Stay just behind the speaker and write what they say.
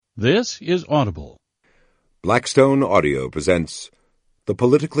This is Audible. Blackstone Audio presents The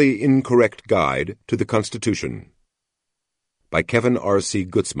Politically Incorrect Guide to the Constitution by Kevin R.C.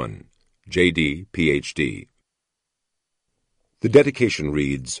 Gutzman, J.D., Ph.D. The dedication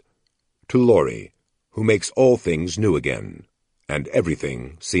reads, To Laurie, who makes all things new again, and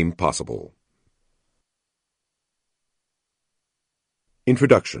everything seem possible.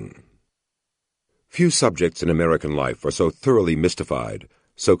 Introduction. Few subjects in American life are so thoroughly mystified,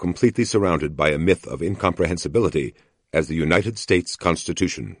 so completely surrounded by a myth of incomprehensibility as the United States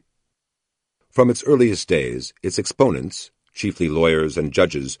Constitution. From its earliest days, its exponents, chiefly lawyers and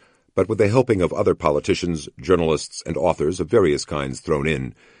judges, but with the helping of other politicians, journalists, and authors of various kinds thrown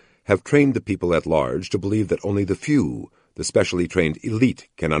in, have trained the people at large to believe that only the few, the specially trained elite,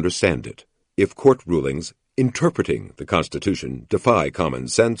 can understand it. If court rulings interpreting the Constitution defy common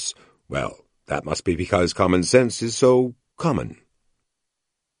sense, well, that must be because common sense is so common.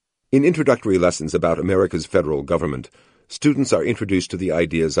 In introductory lessons about America's federal government, students are introduced to the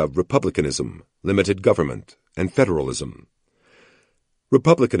ideas of republicanism, limited government, and federalism.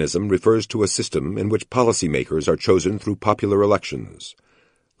 Republicanism refers to a system in which policymakers are chosen through popular elections.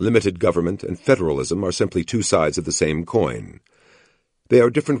 Limited government and federalism are simply two sides of the same coin. They are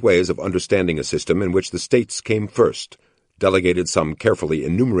different ways of understanding a system in which the states came first, delegated some carefully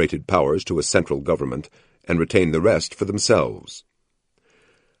enumerated powers to a central government, and retained the rest for themselves.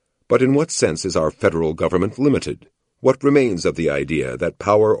 But in what sense is our federal government limited? What remains of the idea that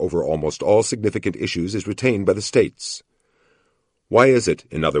power over almost all significant issues is retained by the states? Why is it,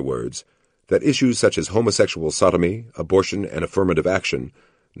 in other words, that issues such as homosexual sodomy, abortion, and affirmative action,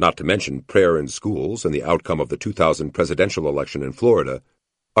 not to mention prayer in schools and the outcome of the 2000 presidential election in Florida,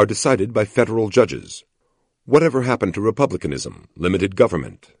 are decided by federal judges? Whatever happened to republicanism, limited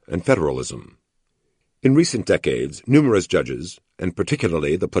government, and federalism? In recent decades, numerous judges, and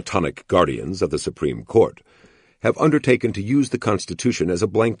particularly the Platonic guardians of the Supreme Court, have undertaken to use the Constitution as a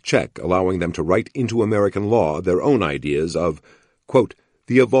blank check, allowing them to write into American law their own ideas of, quote,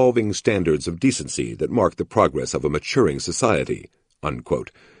 the evolving standards of decency that mark the progress of a maturing society,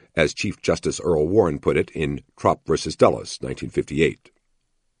 unquote, as Chief Justice Earl Warren put it in Trop v. Dulles, 1958.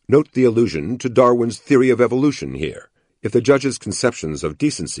 Note the allusion to Darwin's theory of evolution here. If the judges' conceptions of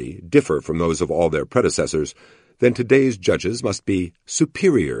decency differ from those of all their predecessors, then today's judges must be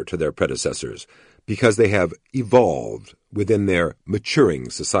superior to their predecessors, because they have evolved within their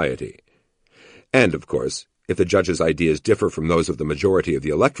maturing society. And, of course, if the judges' ideas differ from those of the majority of the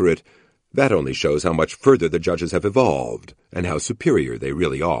electorate, that only shows how much further the judges have evolved, and how superior they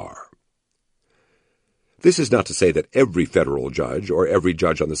really are. This is not to say that every federal judge or every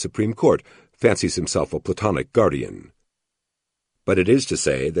judge on the Supreme Court fancies himself a Platonic guardian. But it is to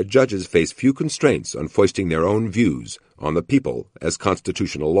say that judges face few constraints on foisting their own views on the people as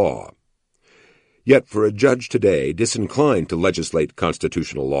constitutional law. Yet for a judge today disinclined to legislate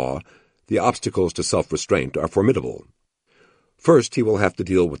constitutional law, the obstacles to self-restraint are formidable. First, he will have to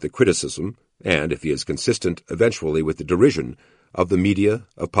deal with the criticism, and, if he is consistent, eventually with the derision, of the media,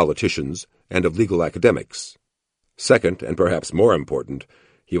 of politicians, and of legal academics. Second, and perhaps more important,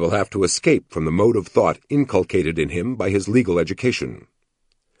 he will have to escape from the mode of thought inculcated in him by his legal education.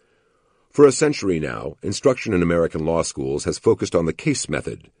 For a century now, instruction in American law schools has focused on the case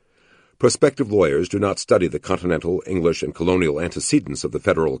method. Prospective lawyers do not study the continental, English, and colonial antecedents of the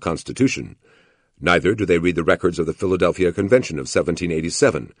federal Constitution. Neither do they read the records of the Philadelphia Convention of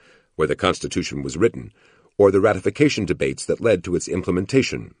 1787, where the Constitution was written, or the ratification debates that led to its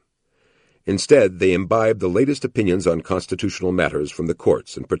implementation. Instead, they imbibe the latest opinions on constitutional matters from the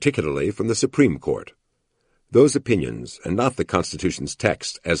courts, and particularly from the Supreme Court. Those opinions, and not the Constitution's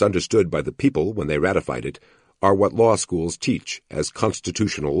text as understood by the people when they ratified it, are what law schools teach as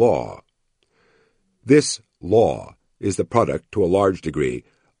constitutional law. This law is the product, to a large degree,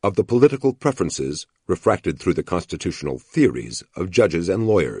 of the political preferences refracted through the constitutional theories of judges and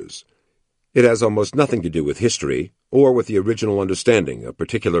lawyers. It has almost nothing to do with history or with the original understanding of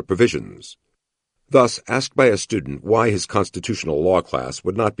particular provisions. Thus, asked by a student why his constitutional law class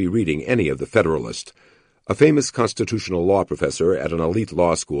would not be reading any of the Federalist, a famous constitutional law professor at an elite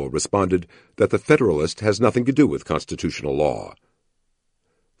law school responded that the Federalist has nothing to do with constitutional law.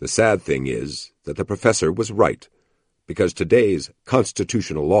 The sad thing is that the professor was right, because today's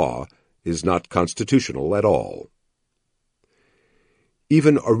constitutional law is not constitutional at all.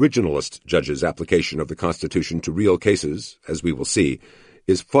 Even originalist judges' application of the Constitution to real cases, as we will see,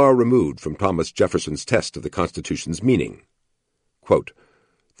 is far removed from Thomas Jefferson's test of the Constitution's meaning. Quote,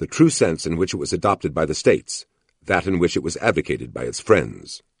 the true sense in which it was adopted by the states, that in which it was advocated by its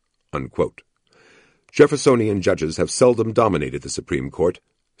friends. Unquote. Jeffersonian judges have seldom dominated the Supreme Court,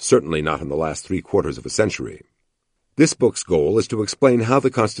 certainly not in the last 3/4 of a century. This book's goal is to explain how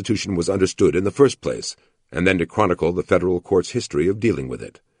the Constitution was understood in the first place, and then to chronicle the federal court's history of dealing with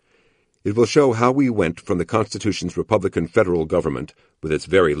it. It will show how we went from the Constitution's Republican federal government, with its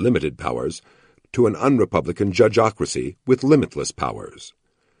very limited powers, to an unrepublican judgeocracy with limitless powers.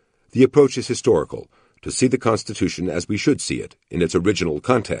 The approach is historical, to see the Constitution as we should see it, in its original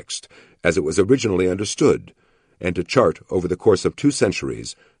context, as it was originally understood, and to chart over the course of 2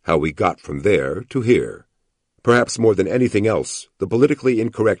 centuries how we got from there to here. Perhaps more than anything else, the politically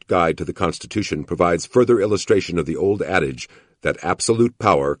incorrect guide to the Constitution provides further illustration of the old adage that absolute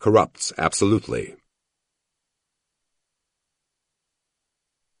power corrupts absolutely.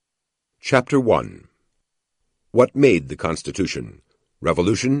 Chapter 1. What made the Constitution?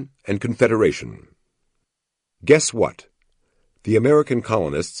 Revolution and Confederation. Guess what? The American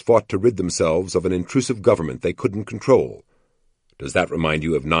colonists fought to rid themselves of an intrusive government they couldn't control. Does that remind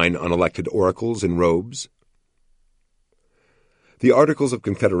you of 9 unelected oracles in robes? The Articles of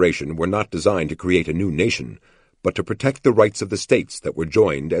Confederation were not designed to create a new nation, but to protect the rights of the states that were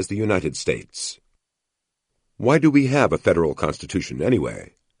joined as the United States. Why do we have a federal constitution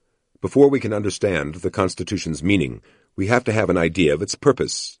anyway? Before we can understand the Constitution's meaning, we have to have an idea of its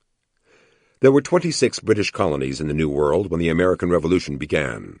purpose. There were 26 British colonies in the New World when the American Revolution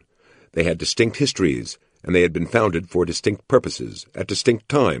began. They had distinct histories, and they had been founded for distinct purposes, at distinct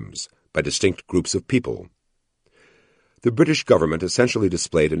times, by distinct groups of people. The British government essentially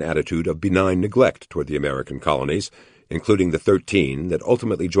displayed an attitude of benign neglect toward the American colonies, including the 13 that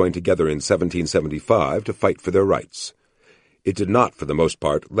ultimately joined together in 1775 to fight for their rights. It did not, for the most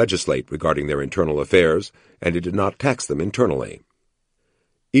part, legislate regarding their internal affairs, and it did not tax them internally.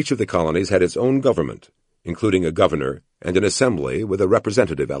 Each of the colonies had its own government, including a governor and an assembly with a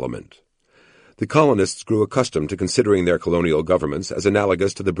representative element. The colonists grew accustomed to considering their colonial governments as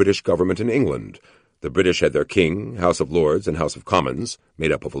analogous to the British government in England. The British had their king, House of Lords, and House of Commons,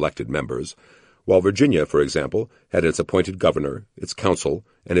 made up of elected members, while Virginia, for example, had its appointed governor, its council,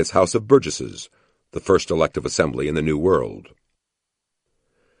 and its House of Burgesses, the first elective assembly in the New World.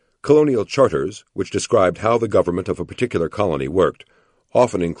 Colonial charters, which described how the government of a particular colony worked,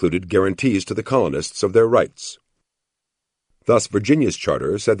 often included guarantees to the colonists of their rights. Thus, Virginia's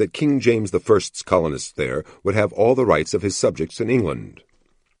charter said that King James I's colonists there would have all the rights of his subjects in England.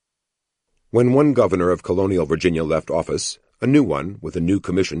 When one governor of colonial Virginia left office, a new one, with a new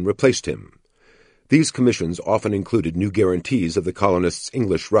commission, replaced him. These commissions often included new guarantees of the colonists'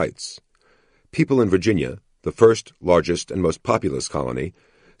 English rights. People in Virginia, the first, largest, and most populous colony,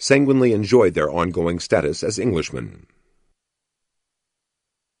 sanguinely enjoyed their ongoing status as Englishmen.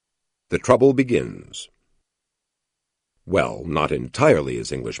 The trouble begins. Well, not entirely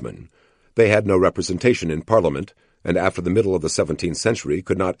as Englishmen. They had no representation in Parliament, and after the middle of the 17th century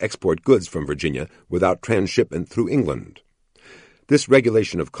could not export goods from Virginia without transshipment through England. This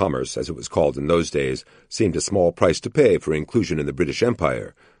regulation of commerce, as it was called in those days, seemed a small price to pay for inclusion in the British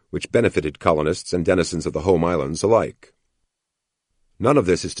Empire, which benefited colonists and denizens of the home islands alike. None of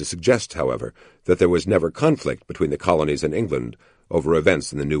this is to suggest, however, that there was never conflict between the colonies and England over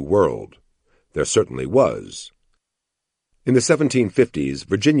events in the New World. There certainly was. In the 1750s,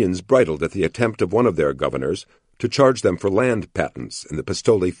 Virginians bridled at the attempt of one of their governors to charge them for land patents in the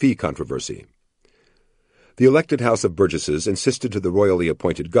Pistole fee controversy. The elected House of Burgesses insisted to the royally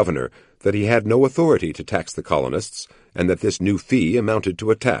appointed governor that he had no authority to tax the colonists and that this new fee amounted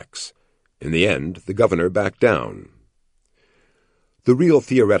to a tax. In the end, the governor backed down. The real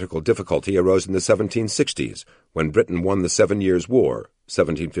theoretical difficulty arose in the 1760s, when Britain won the 7 Years' War,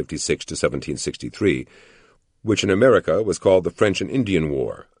 1756 to 1763, which in America was called the French and Indian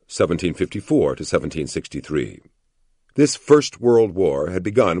War, 1754 to 1763. This First World War had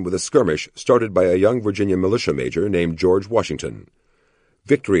begun with a skirmish started by a young Virginia militia major named George Washington.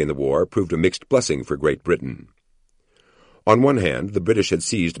 Victory in the war proved a mixed blessing for Great Britain. On one hand, the British had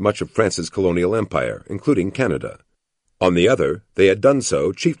seized much of France's colonial empire, including Canada. On the other, they had done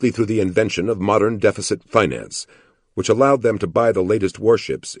so chiefly through the invention of modern deficit finance, which allowed them to buy the latest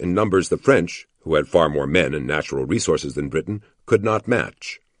warships in numbers the French, who had far more men and natural resources than Britain, could not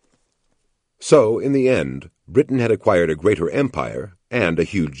match. So, in the end, Britain had acquired a greater empire and a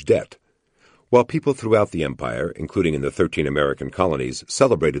huge debt. While people throughout the empire, including in the 13 American colonies,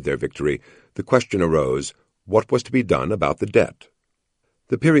 celebrated their victory, the question arose, what was to be done about the debt?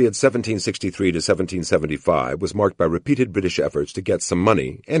 The period 1763 to 1775 was marked by repeated British efforts to get some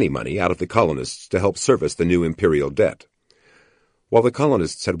money, any money, out of the colonists to help service the new imperial debt. While the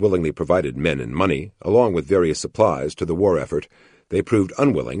colonists had willingly provided men and money, along with various supplies, to the war effort, they proved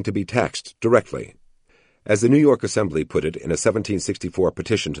unwilling to be taxed directly. As the New York Assembly put it in a 1764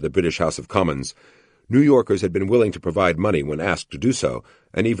 petition to the British House of Commons, New Yorkers had been willing to provide money when asked to do so,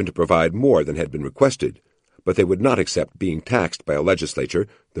 and even to provide more than had been requested, but they would not accept being taxed by a legislature,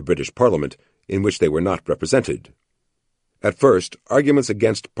 the British Parliament, in which they were not represented. At first, arguments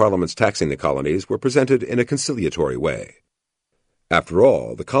against Parliament's taxing the colonies were presented in a conciliatory way. After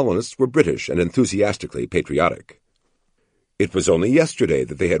all, the colonists were British and enthusiastically patriotic. It was only yesterday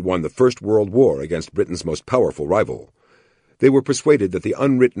that they had won the First World War against Britain's most powerful rival. They were persuaded that the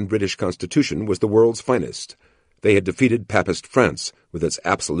unwritten British Constitution was the world's finest. They had defeated Papist France with its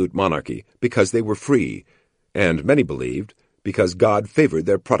absolute monarchy because they were free, and many believed, because God favored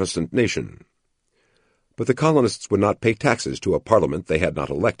their Protestant nation. But the colonists would not pay taxes to a parliament they had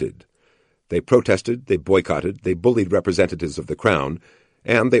not elected. They protested, they boycotted, they bullied representatives of the Crown,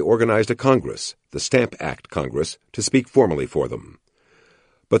 and they organized a Congress, the Stamp Act Congress, to speak formally for them.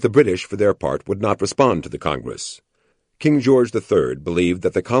 But the British, for their part, would not respond to the Congress. King George III believed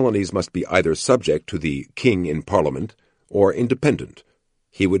that the colonies must be either subject to the King in Parliament or independent.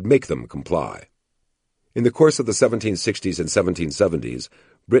 He would make them comply. In the course of the 1760s and 1770s,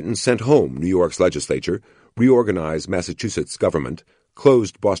 Britain sent home New York's legislature, reorganized Massachusetts' government,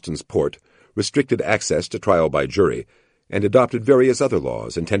 closed Boston's port, restricted access to trial by jury, and adopted various other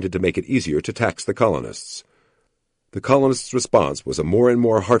laws intended to make it easier to tax the colonists. The colonists' response was a more and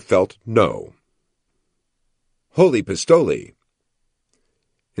more heartfelt no. Holy Pistoli!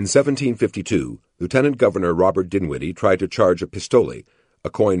 In 1752, Lieutenant Governor Robert Dinwiddie tried to charge a pistole, a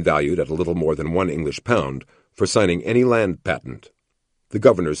coin valued at a little more than 1 English pound, for signing any land patent. The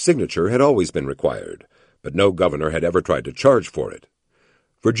governor's signature had always been required, but no governor had ever tried to charge for it.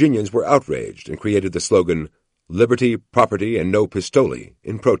 Virginians were outraged and created the slogan, "Liberty, Property, and No Pistole,"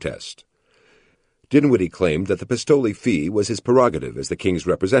 in protest. Dinwiddie claimed that the pistole fee was his prerogative as the king's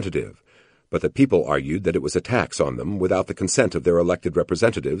representative, but the people argued that it was a tax on them without the consent of their elected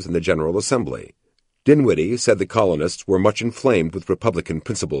representatives in the General Assembly. Dinwiddie said the colonists were much inflamed with Republican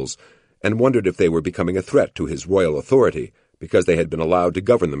principles and wondered if they were becoming a threat to his royal authority because they had been allowed to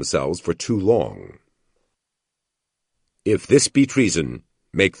govern themselves for too long. If this be treason,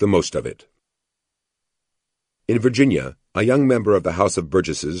 make the most of it. In Virginia, a young member of the House of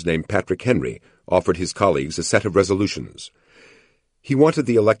Burgesses named Patrick Henry offered his colleagues a set of resolutions. He wanted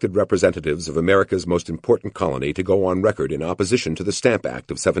the elected representatives of America's most important colony to go on record in opposition to the Stamp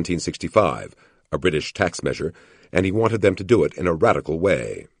Act of 1765, a British tax measure, and he wanted them to do it in a radical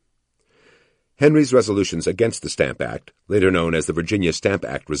way. Henry's resolutions against the Stamp Act, later known as the Virginia Stamp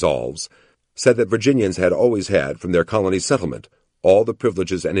Act Resolves, said that Virginians had always had from their colony settlement all the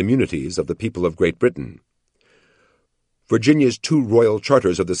privileges and immunities of the people of Great Britain. Virginia's 2 royal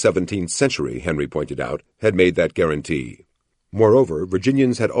charters of the 17th century, Henry pointed out, had made that guarantee. Moreover,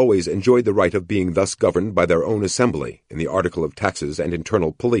 Virginians had always enjoyed the right of being thus governed by their own assembly in the article of taxes and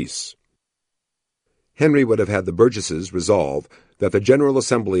internal police. Henry would have had the Burgesses resolve that the General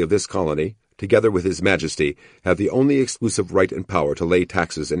Assembly of this colony, together with His Majesty, have the only exclusive right and power to lay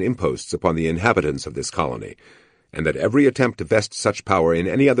taxes and imposts upon the inhabitants of this colony, and that every attempt to vest such power in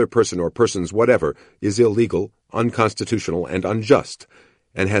any other person or persons whatever is illegal, unconstitutional, and unjust,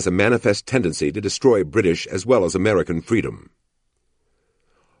 and has a manifest tendency to destroy British as well as American freedom.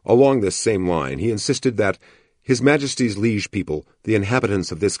 Along this same line, he insisted that His Majesty's liege people, the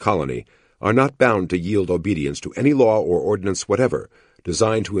inhabitants of this colony, are not bound to yield obedience to any law or ordinance whatever,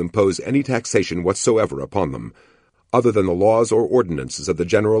 designed to impose any taxation whatsoever upon them, other than the laws or ordinances of the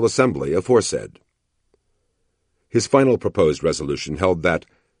General Assembly aforesaid. His final proposed resolution held that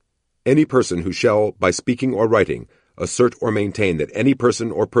any person who shall, by speaking or writing, assert or maintain that any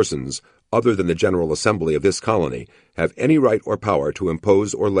person or persons, other than the General Assembly of this colony, have any right or power to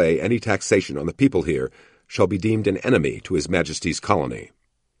impose or lay any taxation on the people here, shall be deemed an enemy to His Majesty's colony.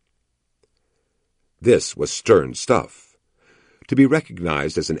 This was stern stuff. To be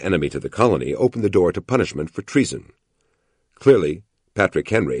recognized as an enemy to the colony opened the door to punishment for treason. Clearly, Patrick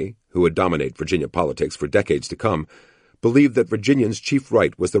Henry, who would dominate Virginia politics for decades to come, believed that Virginians' chief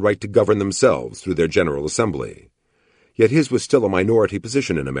right was the right to govern themselves through their General Assembly. Yet his was still a minority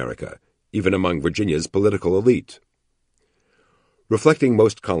position in America, even among Virginia's political elite. Reflecting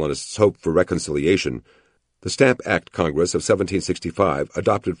most colonists' hope for reconciliation, the Stamp Act Congress of 1765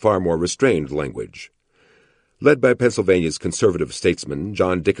 adopted far more restrained language. Led by Pennsylvania's conservative statesman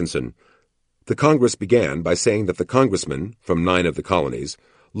John Dickinson, the Congress began by saying that the congressmen from 9 of the colonies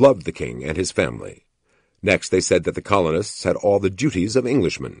loved the king and his family. Next, they said that the colonists had all the duties of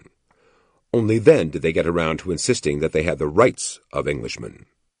Englishmen. Only then did they get around to insisting that they had the rights of Englishmen.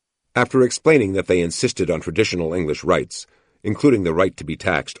 After explaining that they insisted on traditional English rights, including the right to be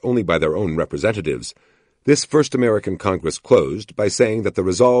taxed only by their own representatives, This first American Congress closed by saying that the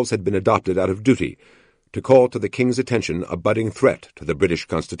resolves had been adopted out of duty to call to the King's attention a budding threat to the British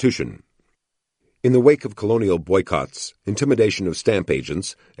Constitution. In the wake of colonial boycotts, intimidation of stamp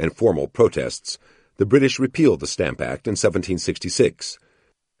agents, and formal protests, the British repealed the Stamp Act in 1766.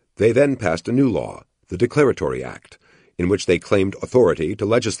 They then passed a new law, the Declaratory Act, in which they claimed authority to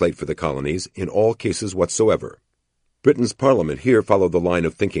legislate for the colonies in all cases whatsoever. Britain's Parliament here followed the line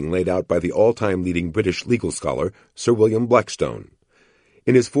of thinking laid out by the all-time leading British legal scholar, Sir William Blackstone.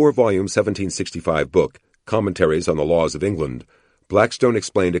 In his 4-volume 1765 book, Commentaries on the Laws of England, Blackstone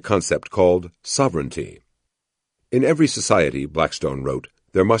explained a concept called sovereignty. In every society, Blackstone wrote,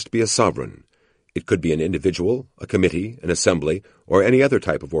 there must be a sovereign. It could be an individual, a committee, an assembly, or any other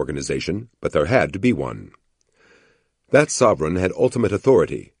type of organization, but there had to be one. That sovereign had ultimate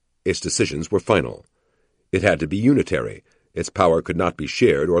authority. Its decisions were final. It had to be unitary. Its power could not be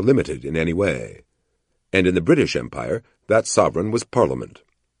shared or limited in any way. And in the British Empire, that sovereign was Parliament.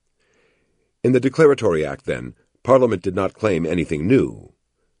 In the Declaratory Act, then, Parliament did not claim anything new.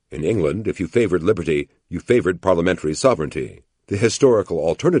 In England, if you favored liberty, you favored parliamentary sovereignty. The historical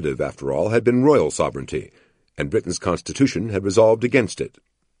alternative, after all, had been royal sovereignty, and Britain's constitution had resolved against it.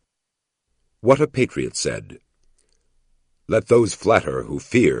 What a patriot said. Let those flatter who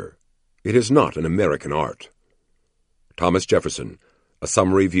fear. It is not an American art. Thomas Jefferson, A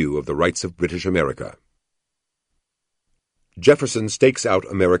Summary View of the Rights of British America. Jefferson stakes out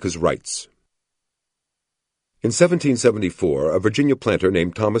America's rights. In 1774, a Virginia planter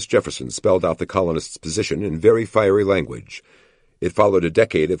named Thomas Jefferson spelled out the colonists' position in very fiery language. It followed a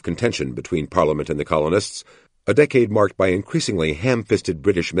decade of contention between Parliament and the colonists, a decade marked by increasingly ham-fisted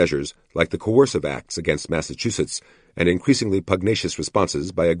British measures like the coercive acts against Massachusetts and increasingly pugnacious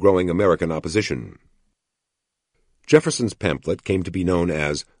responses by a growing American opposition. Jefferson's pamphlet came to be known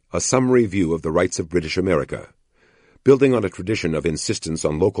as A Summary View of the Rights of British America. Building on a tradition of insistence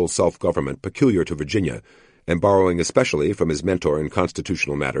on local self-government peculiar to Virginia, and borrowing especially from his mentor in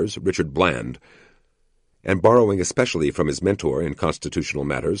constitutional matters, Richard Bland,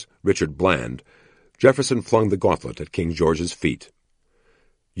 Jefferson flung the gauntlet at King George's feet.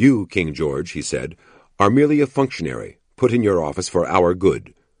 You, King George, he said, are merely a functionary, put in your office for our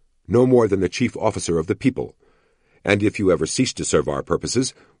good, no more than the chief officer of the people, and if you ever cease to serve our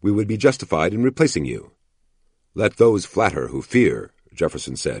purposes, we would be justified in replacing you. Let those flatter who fear,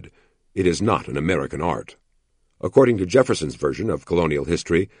 Jefferson said. It is not an American art. According to Jefferson's version of colonial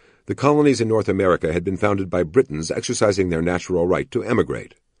history, the colonies in North America had been founded by Britons exercising their natural right to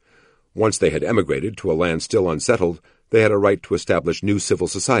emigrate. Once they had emigrated to a land still unsettled, they had a right to establish new civil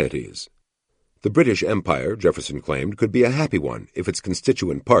societies. The British Empire, Jefferson claimed, could be a happy one if its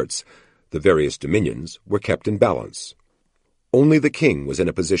constituent parts, the various dominions, were kept in balance. Only the king was in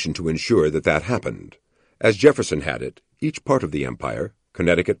a position to ensure that that happened. As Jefferson had it, each part of the empire,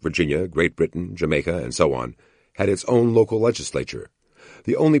 Connecticut, Virginia, Great Britain, Jamaica, and so on, had its own local legislature.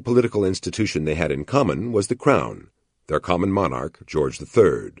 The only political institution they had in common was the Crown, their common monarch, George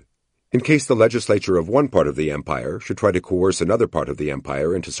III. In case the legislature of one part of the empire should try to coerce another part of the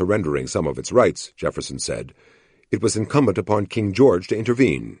empire into surrendering some of its rights, Jefferson said, it was incumbent upon King George to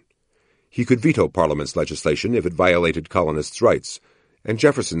intervene. He could veto Parliament's legislation if it violated colonists' rights, and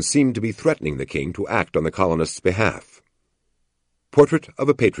Jefferson seemed to be threatening the king to act on the colonists' behalf. Portrait of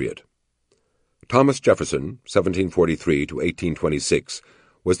a Patriot. Thomas Jefferson, 1743 to 1826,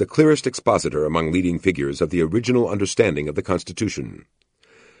 was the clearest expositor among leading figures of the original understanding of the Constitution.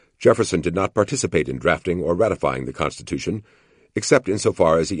 Jefferson did not participate in drafting or ratifying the Constitution, except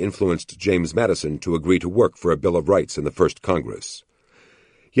insofar as he influenced James Madison to agree to work for a Bill of Rights in the First Congress.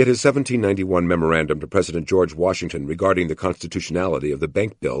 Yet his 1791 memorandum to President George Washington regarding the constitutionality of the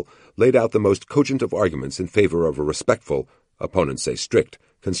Bank Bill laid out the most cogent of arguments in favor of a respectful, opponents say strict,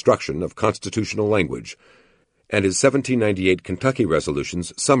 construction of constitutional language, and his 1798 Kentucky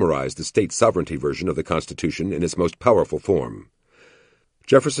resolutions summarized the state sovereignty version of the Constitution in its most powerful form.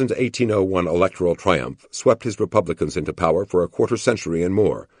 Jefferson's 1801 electoral triumph swept his Republicans into power for a quarter century and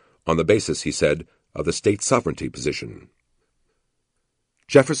more, on the basis, he said, of the state sovereignty position.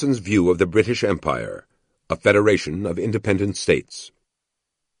 Jefferson's view of the British Empire, a federation of independent states.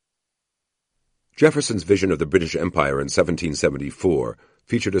 Jefferson's vision of the British Empire in 1774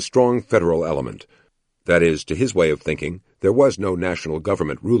 featured a strong federal element. That is, to his way of thinking, there was no national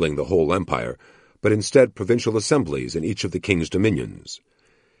government ruling the whole empire, but instead provincial assemblies in each of the king's dominions.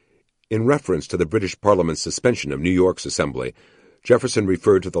 In reference to the British Parliament's suspension of New York's assembly, Jefferson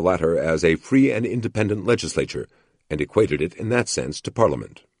referred to the latter as a free and independent legislature, and equated it in that sense to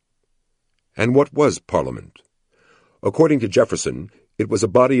Parliament. And what was Parliament? According to Jefferson, It was a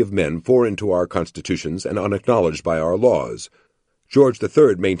body of men foreign to our constitutions and unacknowledged by our laws. George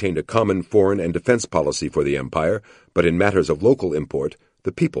III maintained a common foreign and defense policy for the empire, but in matters of local import,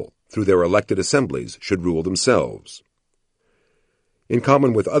 the people, through their elected assemblies, should rule themselves. In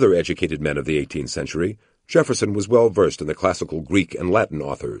common with other educated men of the 18th century, Jefferson was well versed in the classical Greek and Latin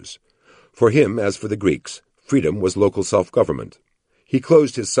authors. For him, as for the Greeks, freedom was local self-government. He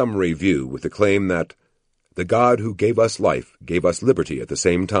closed his summary view with the claim that the God who gave us life gave us liberty at the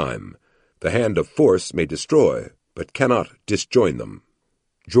same time. The hand of force may destroy, but cannot disjoin them.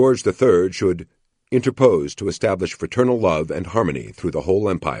 George III should interpose to establish fraternal love and harmony through the whole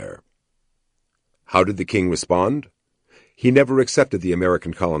empire. How did the king respond? He never accepted the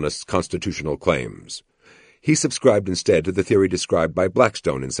American colonists' constitutional claims. He subscribed instead to the theory described by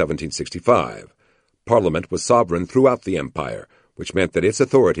Blackstone in 1765. Parliament was sovereign throughout the empire, which meant that its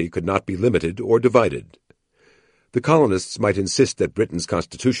authority could not be limited or divided. The colonists might insist that Britain's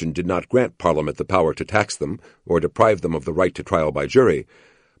constitution did not grant Parliament the power to tax them or deprive them of the right to trial by jury,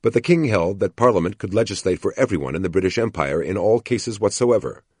 but the king held that Parliament could legislate for everyone in the British Empire in all cases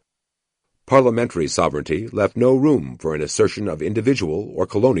whatsoever. Parliamentary sovereignty left no room for an assertion of individual or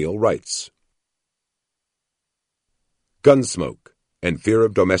colonial rights. Gunsmoke and fear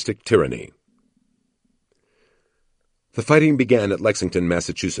of domestic tyranny. The fighting began at Lexington,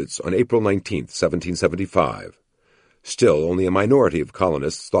 Massachusetts on April 19, 1775. Still, only a minority of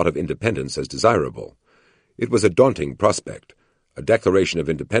colonists thought of independence as desirable. It was a daunting prospect. A declaration of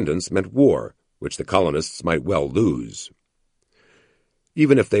independence meant war, which the colonists might well lose.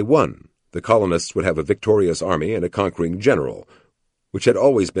 Even if they won, the colonists would have a victorious army and a conquering general, which had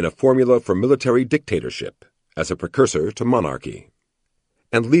always been a formula for military dictatorship, as a precursor to monarchy.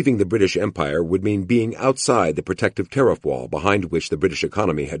 And leaving the British Empire would mean being outside the protective tariff wall behind which the British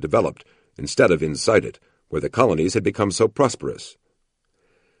economy had developed, instead of inside it, where the colonies had become so prosperous.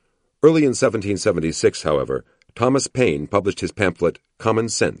 Early in 1776, however, Thomas Paine published his pamphlet, Common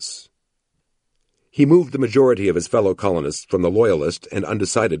Sense. He moved the majority of his fellow colonists from the Loyalist and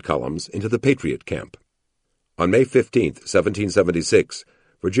undecided columns into the Patriot camp. On May 15, 1776,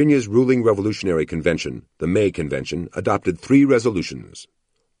 Virginia's ruling Revolutionary Convention, the May Convention, adopted 3 resolutions.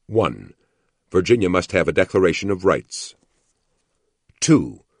 1. Virginia must have a Declaration of Rights.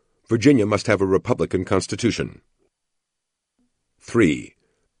 2. Virginia must have a Republican Constitution. 3.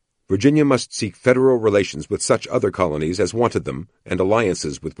 Virginia must seek federal relations with such other colonies as wanted them and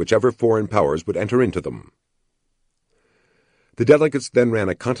alliances with whichever foreign powers would enter into them. The delegates then ran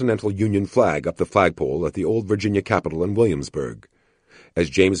a Continental Union flag up the flagpole at the old Virginia Capitol in Williamsburg. As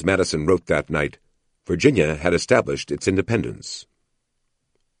James Madison wrote that night, Virginia had established its independence.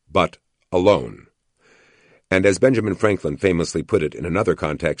 But alone. And as Benjamin Franklin famously put it in another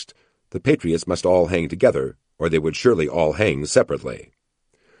context, the patriots must all hang together, or they would surely all hang separately.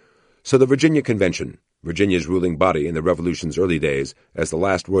 So the Virginia Convention, Virginia's ruling body in the Revolution's early days, as the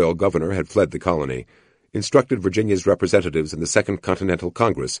last royal governor had fled the colony, instructed Virginia's representatives in the Second Continental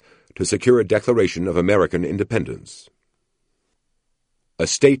Congress to secure a declaration of American independence. A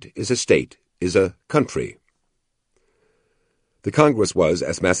state is a country. The Congress was,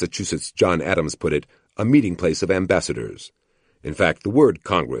 as Massachusetts' John Adams put it, a meeting place of ambassadors. In fact, the word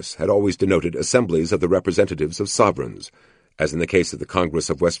Congress had always denoted assemblies of the representatives of sovereigns, as in the case of the Congress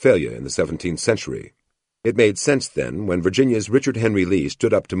of Westphalia in the 17th century. It made sense, then, when Virginia's Richard Henry Lee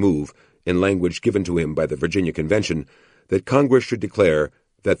stood up to move, in language given to him by the Virginia Convention, that Congress should declare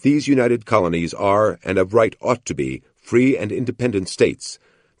that these united colonies are, and of right ought to be, free and independent states,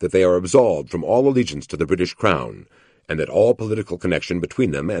 that they are absolved from all allegiance to the British Crown, and that all political connection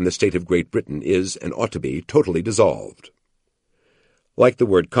between them and the state of Great Britain is, and ought to be, totally dissolved. Like the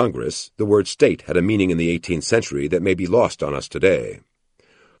word Congress, the word state had a meaning in the 18th century that may be lost on us today.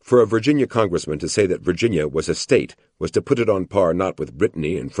 For a Virginia congressman to say that Virginia was a state was to put it on par not with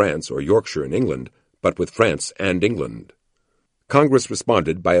Brittany in France or Yorkshire in England, but with France and England. Congress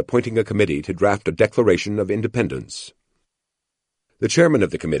responded by appointing a committee to draft a Declaration of Independence. The chairman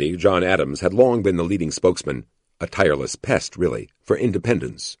of the committee, John Adams, had long been the leading spokesman, a tireless pest, really, for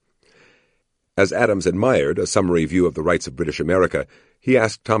independence. As Adams admired a summary view of the rights of British America, he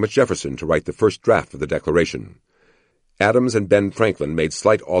asked Thomas Jefferson to write the first draft of the Declaration. Adams and Ben Franklin made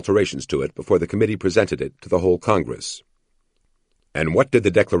slight alterations to it before the committee presented it to the whole Congress. And what did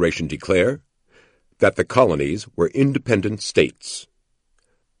the Declaration declare? That the colonies were independent states.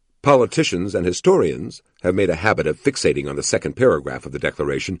 Politicians and historians have made a habit of fixating on the second paragraph of the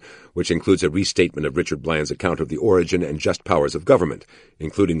Declaration, which includes a restatement of Richard Bland's account of the origin and just powers of government,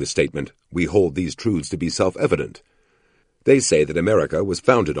 including the statement, "We hold these truths to be self-evident." They say that America was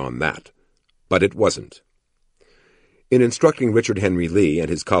founded on that, but it wasn't. In instructing Richard Henry Lee and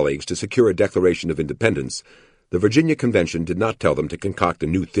his colleagues to secure a Declaration of Independence, the Virginia Convention did not tell them to concoct a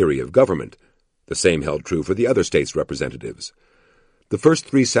new theory of government. The same held true for the other states' representatives. The first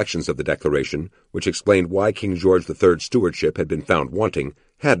 3 sections of the Declaration, which explained why King George III's stewardship had been found wanting,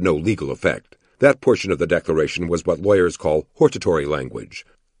 had no legal effect. That portion of the Declaration was what lawyers call hortatory language.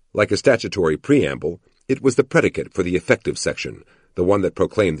 Like a statutory preamble, it was the predicate for the effective section, the one that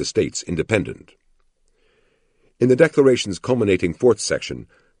proclaimed the states independent. In the Declaration's culminating 4th section,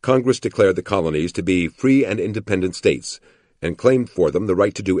 Congress declared the colonies to be free and independent states, and claimed for them the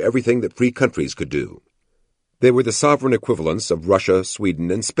right to do everything that free countries could do. They were the sovereign equivalents of Russia, Sweden,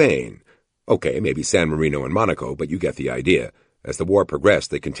 and Spain. Okay, maybe San Marino and Monaco, but you get the idea. As the war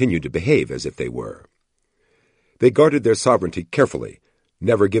progressed, they continued to behave as if they were. They guarded their sovereignty carefully,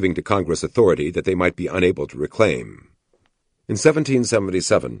 never giving to Congress authority that they might be unable to reclaim. In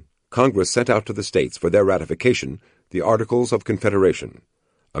 1777, Congress sent out to the states for their ratification the Articles of Confederation,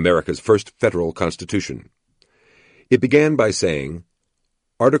 America's first federal constitution. It began by saying,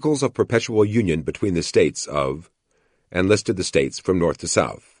 Articles of Perpetual Union between the states of, and listed the states from north to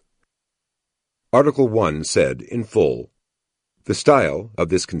south. Article 1 said, in full, the style of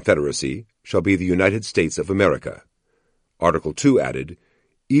this confederacy shall be the United States of America. Article 2 added,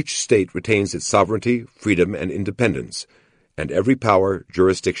 each state retains its sovereignty, freedom, and independence, and every power,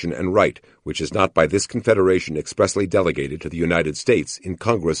 jurisdiction, and right which is not by this confederation expressly delegated to the United States in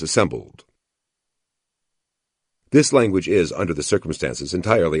Congress assembled. This language is, under the circumstances,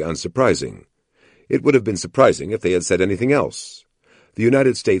 entirely unsurprising. It would have been surprising if they had said anything else. The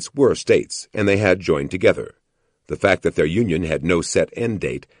United States were states, and they had joined together. The fact that their union had no set end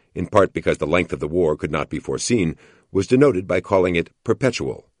date, in part because the length of the war could not be foreseen, was denoted by calling it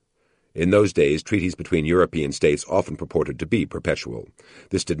perpetual. In those days, treaties between European states often purported to be perpetual.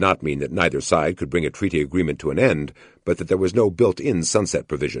 This did not mean that neither side could bring a treaty agreement to an end, but that there was no built-in sunset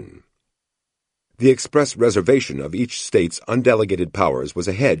provision. The express reservation of each state's undelegated powers was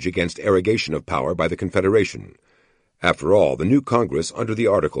a hedge against arrogation of power by the Confederation. After all, the new Congress under the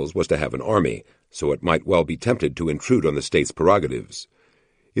Articles was to have an army, so it might well be tempted to intrude on the state's prerogatives.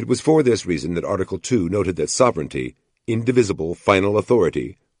 It was for this reason that Article 2 noted that sovereignty, indivisible final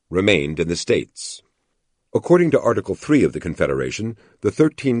authority, remained in the states. According to Article 3 of the Confederation, the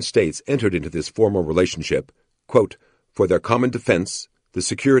 13 states entered into this formal relationship, quote, for their common defense, the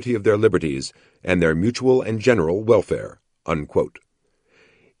security of their liberties, and their mutual and general welfare, unquote.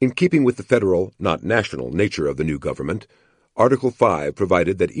 In keeping with the federal, not national, nature of the new government, Article 5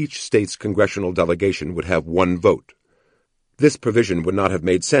 provided that each state's congressional delegation would have one vote. This provision would not have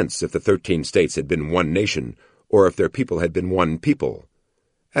made sense if the 13 states had been one nation, or if their people had been one people.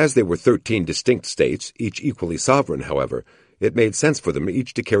 As they were 13 distinct states, each equally sovereign, however, it made sense for them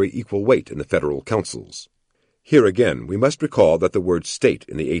each to carry equal weight in the federal councils. Here again, we must recall that the word state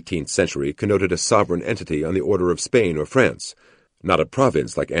in the 18th century connoted a sovereign entity on the order of Spain or France, not a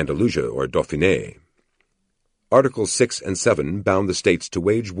province like Andalusia or Dauphiné. Articles 6 and 7 bound the states to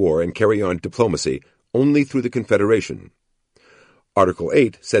wage war and carry on diplomacy only through the Confederation. Article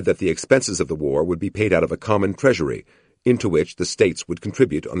 8 said that the expenses of the war would be paid out of a common treasury, into which the states would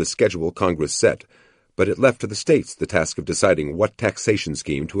contribute on the schedule Congress set, but it left to the states the task of deciding what taxation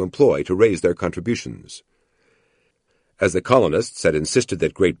scheme to employ to raise their contributions. As the colonists had insisted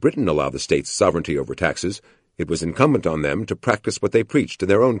that Great Britain allow the states sovereignty over taxes, it was incumbent on them to practice what they preached in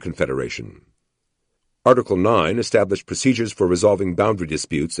their own confederation. Article 9 established procedures for resolving boundary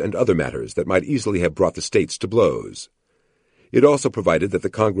disputes and other matters that might easily have brought the states to blows. It also provided that the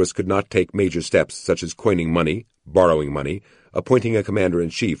Congress could not take major steps such as coining money, borrowing money, appointing a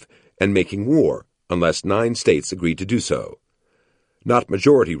commander-in-chief, and making war unless 9 states agreed to do so. Not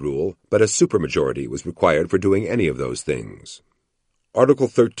majority rule, but a supermajority was required for doing any of those things. Article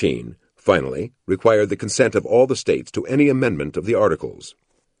 13, finally, required the consent of all the states to any amendment of the Articles.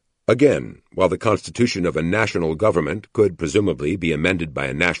 Again, while the constitution of a national government could presumably be amended by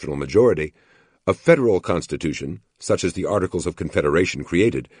a national majority, a federal constitution, such as the Articles of Confederation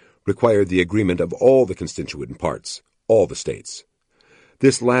created, required the agreement of all the constituent parts, all the states.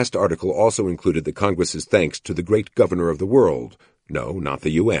 This last article also included the Congress's thanks to the great governor of the world, no, not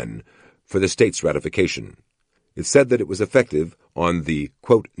the UN, for the states' ratification. It said that it was effective on the,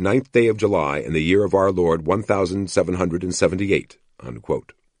 quote, 9th day of July in the year of our Lord 1778,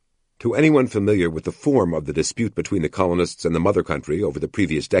 unquote. To anyone familiar with the form of the dispute between the colonists and the mother country over the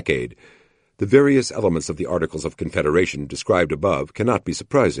previous decade, the various elements of the Articles of Confederation described above cannot be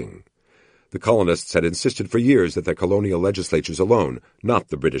surprising. The colonists had insisted for years that their colonial legislatures alone, not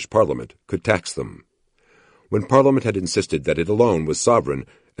the British Parliament, could tax them. When Parliament had insisted that it alone was sovereign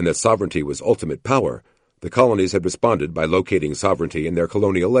and that sovereignty was ultimate power, The colonies had responded by locating sovereignty in their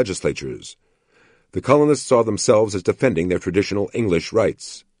colonial legislatures. The colonists saw themselves as defending their traditional English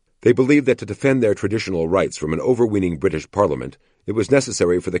rights. They believed that to defend their traditional rights from an overweening British Parliament, it was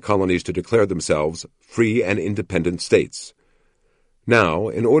necessary for the colonies to declare themselves free and independent states. Now,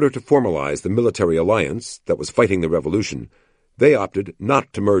 in order to formalize the military alliance that was fighting the Revolution, they opted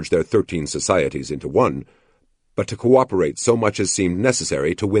not to merge their 13 societies into one, but to cooperate so much as seemed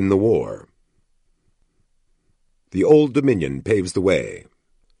necessary to win the war. The Old Dominion paves the way.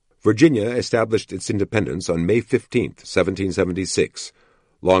 Virginia established its independence on May 15, 1776,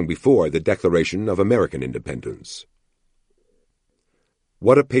 long before the Declaration of American Independence.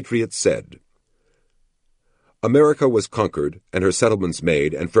 What a Patriot Said. America was conquered and her settlements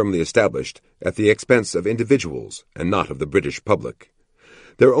made and firmly established at the expense of individuals and not of the British public.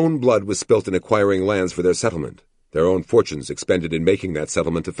 Their own blood was spilt in acquiring lands for their settlement, their own fortunes expended in making that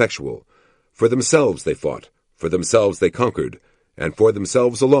settlement effectual. For themselves they fought, for themselves they conquered, and for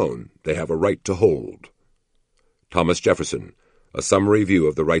themselves alone they have a right to hold. Thomas Jefferson, A Summary View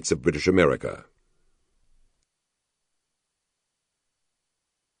of the Rights of British America.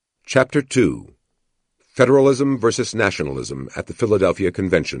 Chapter 2. Federalism versus Nationalism at the Philadelphia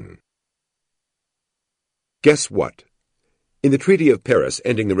Convention. Guess what? In the Treaty of Paris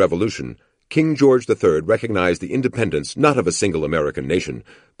ending the Revolution, King George III recognized the independence not of a single American nation,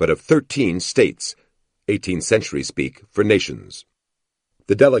 but of 13 states, 18th century speak for nations.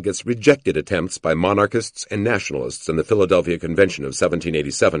 The delegates rejected attempts by monarchists and nationalists in the Philadelphia Convention of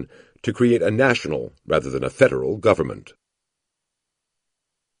 1787 to create a national rather than a federal government.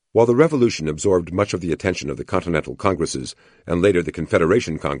 While the Revolution absorbed much of the attention of the Continental Congresses and later the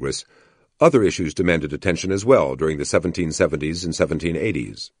Confederation Congress, other issues demanded attention as well during the 1770s and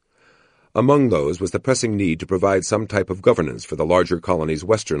 1780s. Among those was the pressing need to provide some type of governance for the larger colony's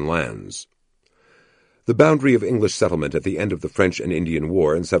western lands. The boundary of English settlement at the end of the French and Indian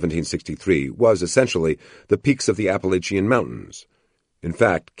War in 1763 was essentially the peaks of the Appalachian Mountains. In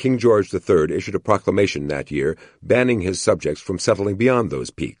fact, King George III issued a proclamation that year banning his subjects from settling beyond those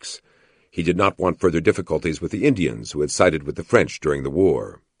peaks. He did not want further difficulties with the Indians who had sided with the French during the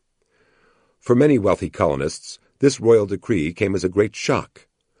war. For many wealthy colonists, this royal decree came as a great shock.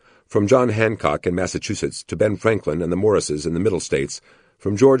 From John Hancock in Massachusetts to Ben Franklin and the Morrises in the Middle States,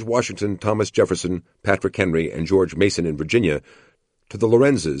 from George Washington, Thomas Jefferson, Patrick Henry, and George Mason in Virginia, to the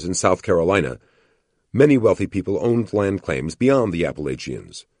Lorenzes in South Carolina, many wealthy people owned land claims beyond the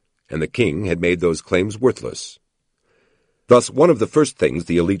Appalachians, and the king had made those claims worthless. Thus, one of the first things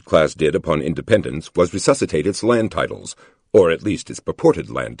the elite class did upon independence was resuscitate its land titles, or at least its purported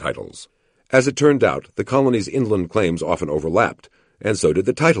land titles. As it turned out, the colony's inland claims often overlapped, and so did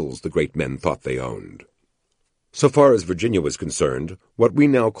the titles the great men thought they owned. So far as Virginia was concerned, what we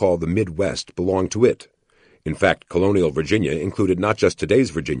now call the Midwest belonged to it. In fact, colonial Virginia included not just today's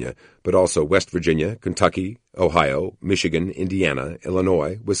Virginia, but also West Virginia, Kentucky, Ohio, Michigan, Indiana,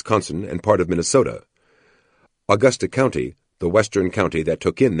 Illinois, Wisconsin, and part of Minnesota. Augusta County, the western county that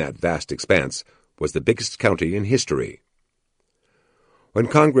took in that vast expanse, was the biggest county in history. When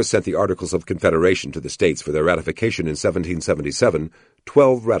Congress sent the Articles of Confederation to the states for their ratification in 1777,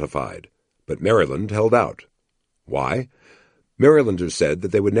 12 ratified, but Maryland held out. Why? Marylanders said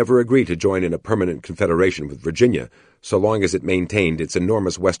that they would never agree to join in a permanent confederation with Virginia so long as it maintained its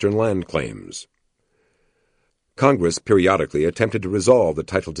enormous western land claims. Congress periodically attempted to resolve the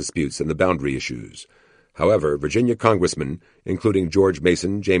title disputes and the boundary issues. However, Virginia congressmen, including George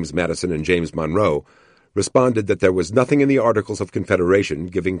Mason, James Madison, and James Monroe, responded that there was nothing in the Articles of Confederation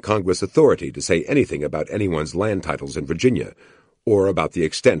giving Congress authority to say anything about anyone's land titles in Virginia, or about the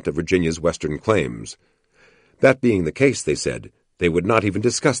extent of Virginia's western claims. That being the case, they said, they would not even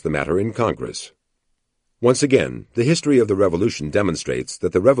discuss the matter in Congress. Once again, the history of the Revolution demonstrates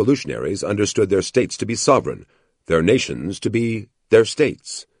that the revolutionaries understood their states to be sovereign, their nations to be their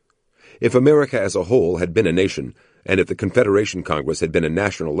states. If America as a whole had been a nation, and if the Confederation Congress had been a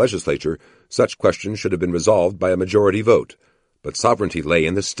national legislature, such questions should have been resolved by a majority vote. But sovereignty lay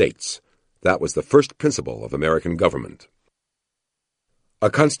in the states. That was the first principle of American government. A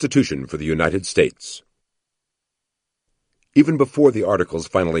Constitution for the United States. Even before the Articles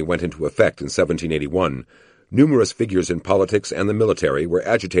finally went into effect in 1781, numerous figures in politics and the military were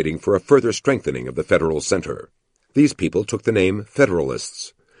agitating for a further strengthening of the federal center. These people took the name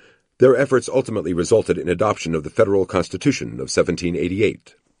Federalists. Their efforts ultimately resulted in adoption of the Federal Constitution of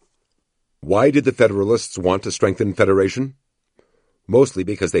 1788. Why did the Federalists want to strengthen federation? Mostly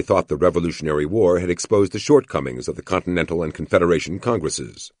because they thought the Revolutionary War had exposed the shortcomings of the Continental and Confederation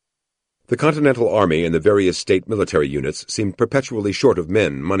Congresses. The Continental Army and the various state military units seemed perpetually short of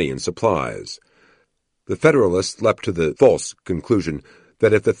men, money, and supplies. The Federalists leapt to the false conclusion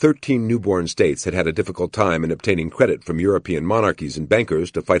that if the 13 newborn states had had a difficult time in obtaining credit from European monarchies and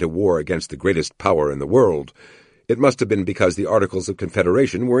bankers to fight a war against the greatest power in the world, it must have been because the Articles of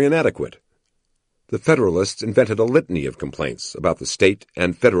Confederation were inadequate. The Federalists invented a litany of complaints about the state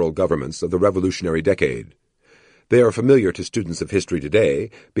and federal governments of the Revolutionary decade. They are familiar to students of history today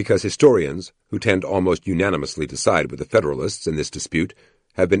because historians, who tend almost unanimously to side with the Federalists in this dispute,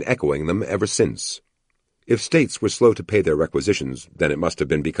 have been echoing them ever since. If states were slow to pay their requisitions, then it must have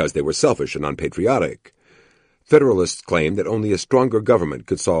been because they were selfish and unpatriotic. Federalists claim that only a stronger government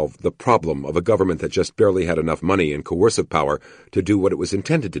could solve the problem of a government that just barely had enough money and coercive power to do what it was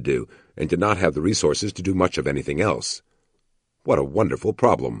intended to do, and did not have the resources to do much of anything else. What a wonderful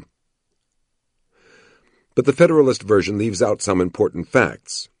problem. But the Federalist version leaves out some important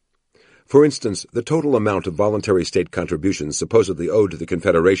facts. For instance, the total amount of voluntary state contributions supposedly owed to the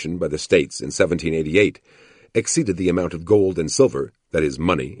Confederation by the states in 1788 exceeded the amount of gold and silver, that is,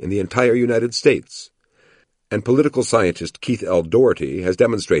 money, in the entire United States. And political scientist Keith L. Doherty has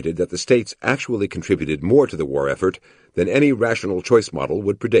demonstrated that the states actually contributed more to the war effort than any rational choice model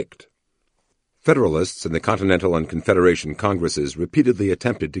would predict. Federalists in the Continental and Confederation Congresses repeatedly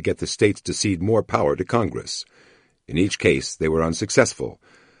attempted to get the states to cede more power to Congress. In each case, they were unsuccessful.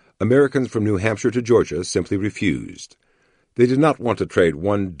 Americans from New Hampshire to Georgia simply refused. They did not want to trade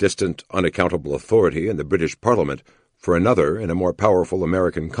one distant, unaccountable authority in the British Parliament for another in a more powerful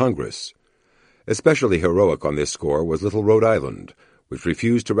American Congress. Especially heroic on this score was little Rhode Island, which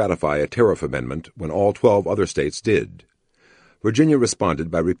refused to ratify a tariff amendment when all 12 other states did. Virginia responded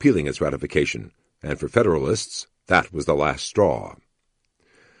by repealing its ratification, and for Federalists, that was the last straw.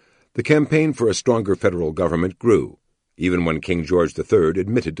 The campaign for a stronger federal government grew, even when King George III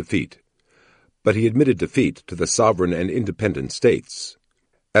admitted defeat. But he admitted defeat to the sovereign and independent states.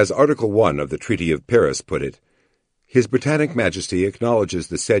 As Article 1 of the Treaty of Paris put it, His Britannic Majesty acknowledges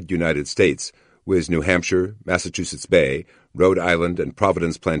the said United States, with New Hampshire, Massachusetts Bay, Rhode Island and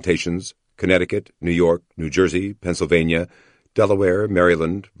Providence Plantations, Connecticut, New York, New Jersey, Pennsylvania, Delaware,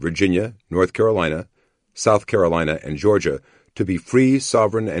 Maryland, Virginia, North Carolina, South Carolina, and Georgia to be free,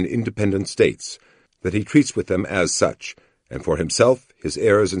 sovereign, and independent states, that he treats with them as such, and for himself, his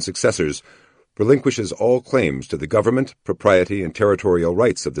heirs and successors, relinquishes all claims to the government, propriety, and territorial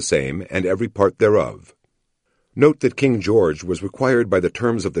rights of the same, and every part thereof. Note that King George was required by the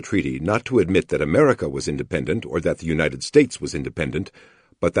terms of the treaty not to admit that America was independent or that the United States was independent,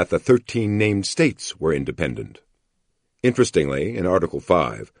 but that the 13 named states were independent. Interestingly, in Article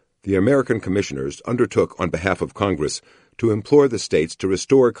 5, the American commissioners undertook on behalf of Congress to implore the states to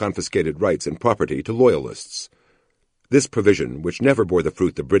restore confiscated rights and property to Loyalists. This provision, which never bore the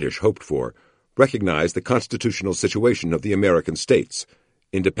fruit the British hoped for, recognized the constitutional situation of the American states,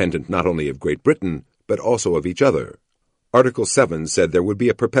 independent not only of Great Britain, but also of each other. Article 7 said there would be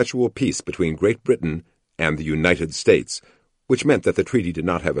a perpetual peace between Great Britain and the United States, which meant that the treaty did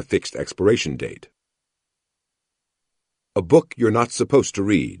not have a fixed expiration date. A book you're not supposed to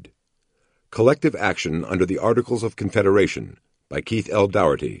read. Collective Action Under the Articles of Confederation by Keith L.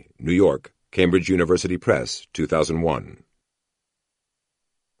 Doherty, New York, Cambridge University Press, 2001.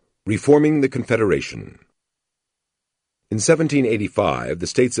 Reforming the Confederation. In 1785, the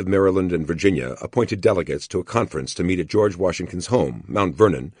states of Maryland and Virginia appointed delegates to a conference to meet at George Washington's home, Mount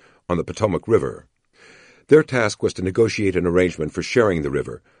Vernon, on the Potomac River. Their task was to negotiate an arrangement for sharing the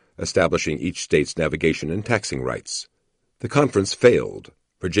river, establishing each state's navigation and taxing rights. The conference failed.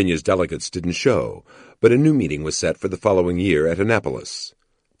 Virginia's delegates didn't show, but a new meeting was set for the following year at Annapolis.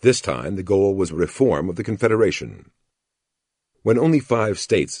 This time, the goal was a reform of the Confederation. When only 5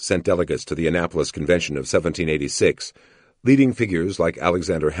 states sent delegates to the Annapolis Convention of 1786, leading figures like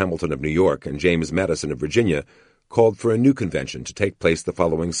Alexander Hamilton of New York and James Madison of Virginia called for a new convention to take place the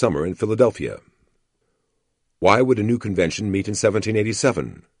following summer in Philadelphia. Why would a new convention meet in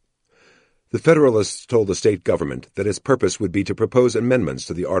 1787? The Federalists told the state government that its purpose would be to propose amendments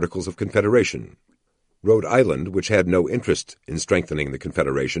to the Articles of Confederation. Rhode Island, which had no interest in strengthening the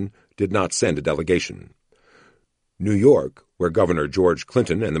Confederation, did not send a delegation. New York, where Governor George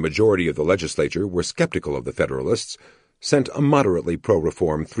Clinton and the majority of the legislature were skeptical of the Federalists, sent a moderately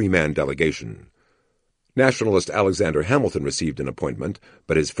pro-reform 3-man delegation. Nationalist Alexander Hamilton received an appointment,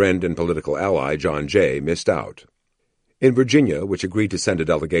 but his friend and political ally John Jay missed out. In Virginia, which agreed to send a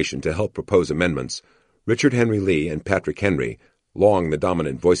delegation to help propose amendments, Richard Henry Lee and Patrick Henry, long the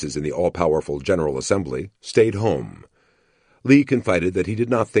dominant voices in the all-powerful General Assembly, stayed home. Lee confided that he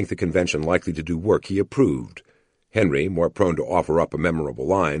did not think the convention likely to do work he approved. Henry, more prone to offer up a memorable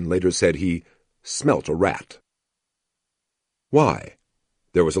line, later said he smelt a rat. Why?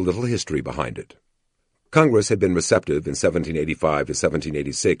 There was a little history behind it. Congress had been receptive in 1785 to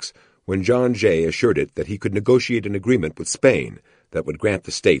 1786 when John Jay assured it that he could negotiate an agreement with Spain that would grant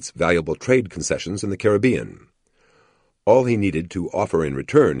the states valuable trade concessions in the Caribbean. All he needed to offer in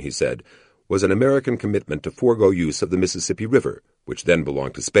return, he said, was an American commitment to forego use of the Mississippi River, which then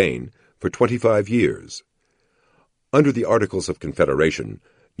belonged to Spain, for 25 years. Under the Articles of Confederation,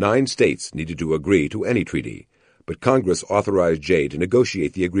 9 states needed to agree to any treaty, but Congress authorized Jay to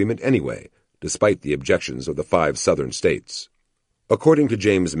negotiate the agreement anyway, despite the objections of the 5 southern states. According to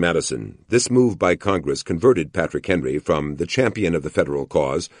James Madison, this move by Congress converted Patrick Henry from the champion of the federal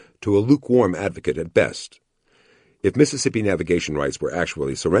cause to a lukewarm advocate at best. If Mississippi navigation rights were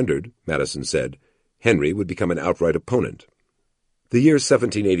actually surrendered, Madison said, Henry would become an outright opponent. The year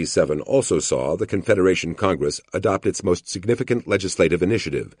 1787 also saw the Confederation Congress adopt its most significant legislative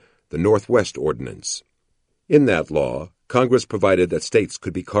initiative, the Northwest Ordinance. In that law, Congress provided that states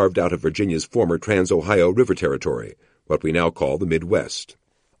could be carved out of Virginia's former Trans-Ohio River Territory, what we now call the Midwest.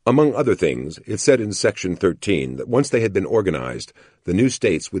 Among other things, it said in Section 13 that once they had been organized, the new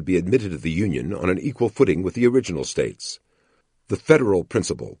states would be admitted to the Union on an equal footing with the original states. The federal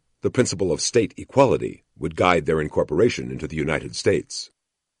principle, the principle of state equality, would guide their incorporation into the United States.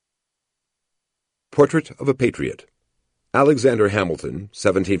 Portrait of a Patriot. Alexander Hamilton,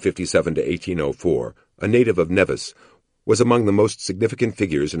 1757 to 1804, a native of Nevis, was among the most significant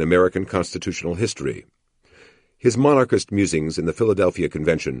figures in American constitutional history. His monarchist musings in the Philadelphia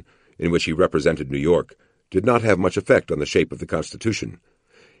Convention, in which he represented New York, did not have much effect on the shape of the Constitution.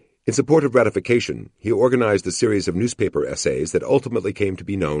 In support of ratification, he organized a series of newspaper essays that ultimately came to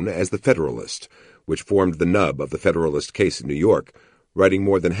be known as the Federalist, which formed the nub of the Federalist case in New York, writing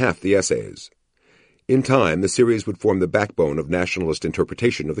more than half the essays. In time, the series would form the backbone of nationalist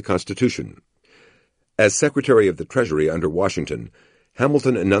interpretation of the Constitution. As Secretary of the Treasury under Washington,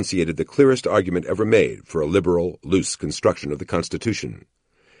 Hamilton enunciated the clearest argument ever made for a liberal, loose construction of the Constitution.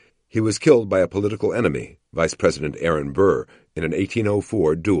 He was killed by a political enemy, Vice President Aaron Burr, in an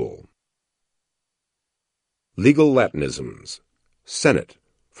 1804 duel. Legal Latinisms. Senate,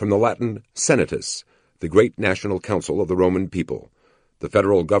 from the Latin senatus, the great national council of the Roman people. The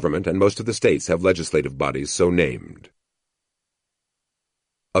federal government and most of the states have legislative bodies so named.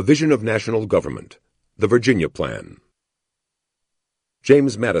 A Vision of National Government. The Virginia Plan.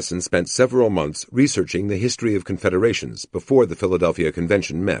 James Madison spent several months researching the history of confederations before the Philadelphia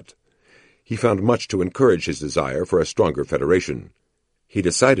Convention met. He found much to encourage his desire for a stronger federation. He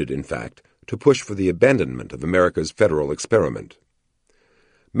decided, in fact, to push for the abandonment of America's federal experiment.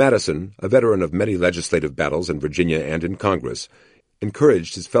 Madison, a veteran of many legislative battles in Virginia and in Congress,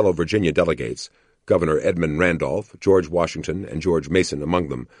 encouraged his fellow Virginia delegates, Governor Edmund Randolph, George Washington, and George Mason among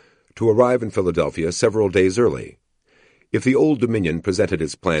them, to arrive in Philadelphia several days early. If the Old Dominion presented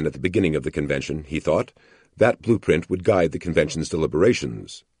its plan at the beginning of the convention, he thought, that blueprint would guide the convention's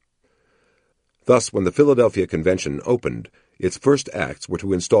deliberations. Thus, when the Philadelphia Convention opened, its first acts were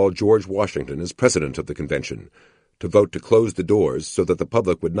to install George Washington as president of the convention, to vote to close the doors so that the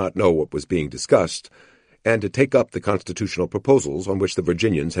public would not know what was being discussed, and to take up the constitutional proposals on which the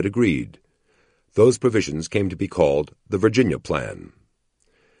Virginians had agreed. Those provisions came to be called the Virginia Plan.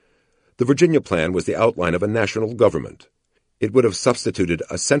 The Virginia Plan was the outline of a national government. It would have substituted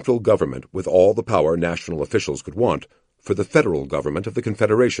a central government with all the power national officials could want for the federal government of the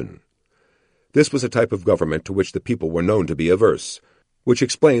Confederation. This was a type of government to which the people were known to be averse, which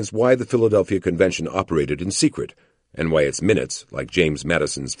explains why the Philadelphia Convention operated in secret, and why its minutes, like James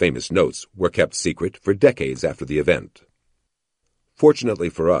Madison's famous notes, were kept secret for decades after the event. Fortunately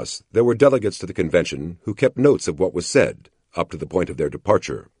for us, there were delegates to the convention who kept notes of what was said, up to the point of their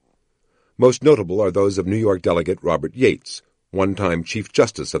departure. Most notable are those of New York delegate Robert Yates, one-time Chief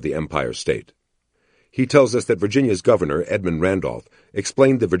Justice of the Empire State. He tells us that Virginia's governor, Edmund Randolph,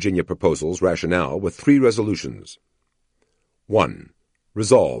 explained the Virginia proposal's rationale with 3 resolutions. 1.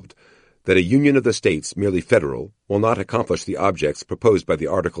 Resolved, that a union of the states merely federal will not accomplish the objects proposed by the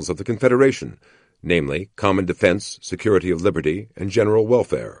Articles of the Confederation, namely, common defense, security of liberty, and general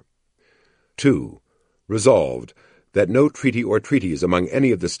welfare. 2. Resolved, that no treaty or treaties among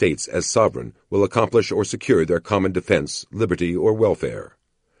any of the states as sovereign will accomplish or secure their common defense, liberty, or welfare.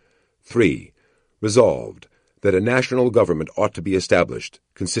 3. Resolved, that a national government ought to be established,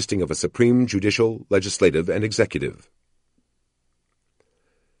 consisting of a supreme judicial, legislative, and executive.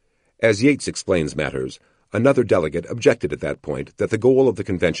 As Yates explains matters, another delegate objected at that point that the goal of the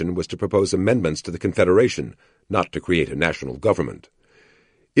convention was to propose amendments to the Confederation, not to create a national government.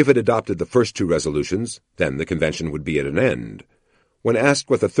 If it adopted the first 2 resolutions, then the convention would be at an end. When asked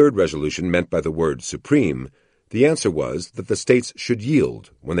what the 3rd resolution meant by the word supreme, the answer was that the states should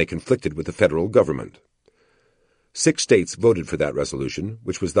yield when they conflicted with the federal government. 6 states voted for that resolution,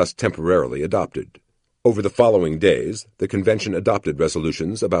 which was thus temporarily adopted. Over the following days, the convention adopted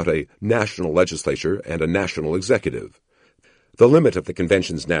resolutions about a national legislature and a national executive. The limit of the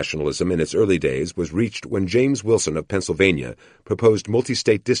convention's nationalism in its early days was reached when James Wilson of Pennsylvania proposed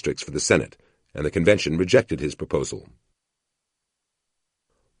multi-state districts for the Senate, and the convention rejected his proposal.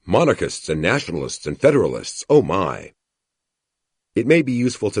 Monarchists and nationalists and federalists, oh my! It may be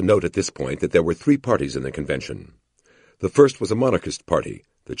useful to note at this point that there were 3 parties in the convention. The first was a monarchist party,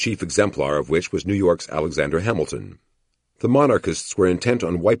 the chief exemplar of which was New York's Alexander Hamilton. The monarchists were intent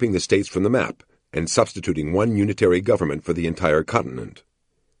on wiping the states from the map and substituting one unitary government for the entire continent.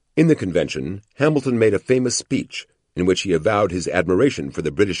 In the convention, Hamilton made a famous speech in which he avowed his admiration for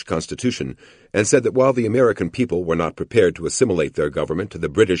the British Constitution and said that while the American people were not prepared to assimilate their government to the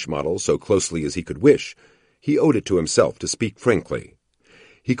British model so closely as he could wish, he owed it to himself to speak frankly.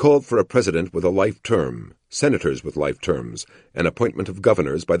 He called for a president with a life term, senators with life terms, and appointment of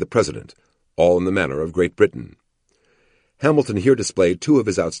governors by the president, all in the manner of Great Britain. Hamilton here displayed 2 of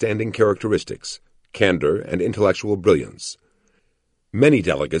his outstanding characteristics, candor and intellectual brilliance. Many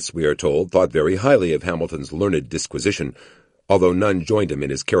delegates, we are told, thought very highly of Hamilton's learned disquisition, although none joined him in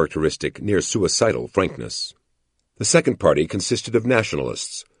his characteristic, near-suicidal frankness. The second party consisted of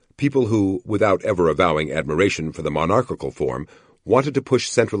nationalists, people who, without ever avowing admiration for the monarchical form, wanted to push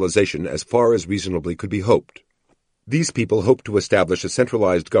centralization as far as reasonably could be hoped. These people hoped to establish a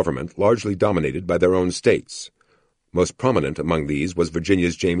centralized government largely dominated by their own states. Most prominent among these was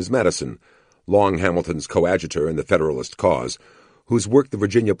Virginia's James Madison, long Hamilton's coadjutor in the Federalist cause, whose work the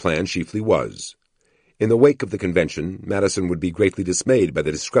Virginia Plan chiefly was. In the wake of the convention, Madison would be greatly dismayed by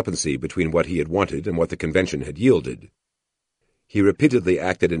the discrepancy between what he had wanted and what the convention had yielded. He repeatedly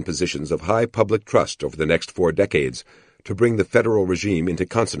acted in positions of high public trust over the next 4 decades to bring the federal regime into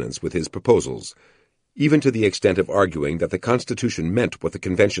consonance with his proposals, even to the extent of arguing that the Constitution meant what the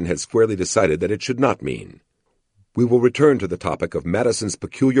convention had squarely decided that it should not mean. We will return to the topic of Madison's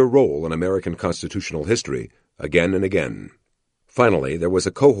peculiar role in American constitutional history again and again. Finally, there was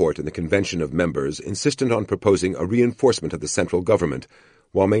a cohort in the convention of members insistent on proposing a reinforcement of the central government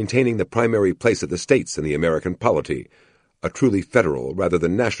while maintaining the primary place of the states in the American polity, a truly federal rather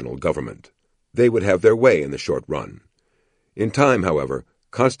than national government. They would have their way in the short run. In time, however,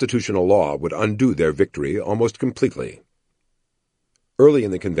 constitutional law would undo their victory almost completely. Early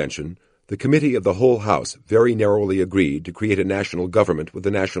in the convention, the Committee of the Whole House very narrowly agreed to create a national government with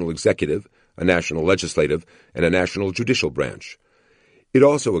a national executive, a national legislative, and a national judicial branch. It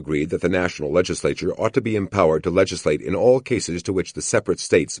also agreed that the national legislature ought to be empowered to legislate in all cases to which the separate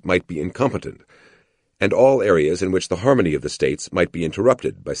states might be incompetent, and all areas in which the harmony of the states might be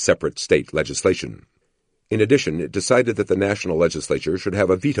interrupted by separate state legislation. In addition, it decided that the national legislature should have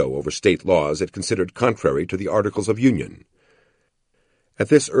a veto over state laws it considered contrary to the Articles of Union. At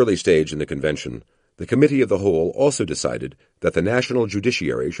this early stage in the convention, the Committee of the Whole also decided that the national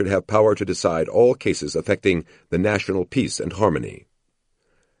judiciary should have power to decide all cases affecting the national peace and harmony.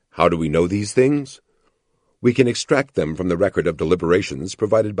 How do we know these things? We can extract them from the record of deliberations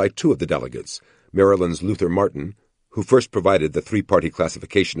provided by 2 of the delegates, Maryland's Luther Martin, who first provided the 3-party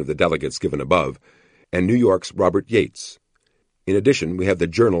classification of the delegates given above, and New York's Robert Yates. In addition, we have the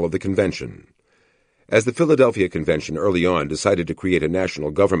Journal of the Convention. As the Philadelphia Convention early on decided to create a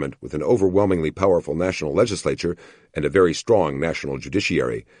national government with an overwhelmingly powerful national legislature and a very strong national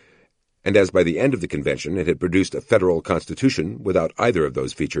judiciary, and as by the end of the convention it had produced a federal constitution without either of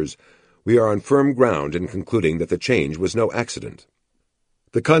those features, we are on firm ground in concluding that the change was no accident.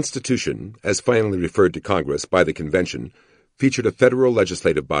 The Constitution, as finally referred to Congress by the convention, featured a federal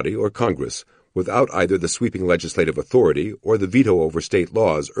legislative body or Congress, without either the sweeping legislative authority or the veto over state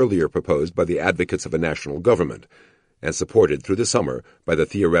laws earlier proposed by the advocates of a national government, and supported through the summer by the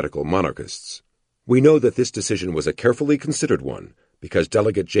theoretical monarchists. We know that this decision was a carefully considered one, because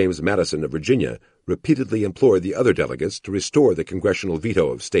Delegate James Madison of Virginia repeatedly implored the other delegates to restore the congressional veto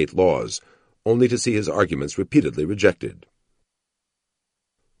of state laws, only to see his arguments repeatedly rejected.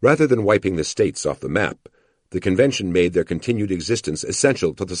 Rather than wiping the states off the map, the convention made their continued existence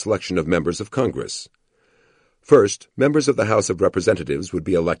essential to the selection of members of Congress. First, members of the House of Representatives would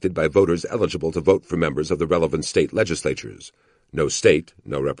be elected by voters eligible to vote for members of the relevant state legislatures. No state,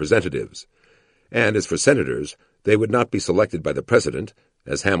 no representatives. And as for senators, they would not be selected by the President,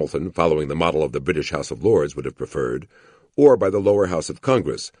 as Hamilton, following the model of the British House of Lords, would have preferred, or by the lower house of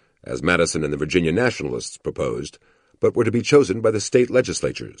Congress, as Madison and the Virginia Nationalists proposed, but were to be chosen by the state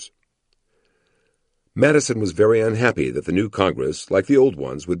legislatures. Madison was very unhappy that the new Congress, like the old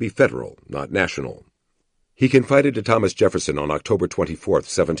ones, would be federal, not national. He confided to Thomas Jefferson on October 24,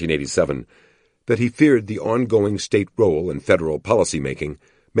 1787, that he feared the ongoing state role in federal policymaking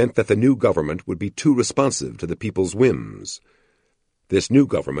meant that the new government would be too responsive to the people's whims. This new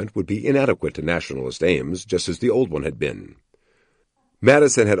government would be inadequate to nationalist aims, just as the old one had been.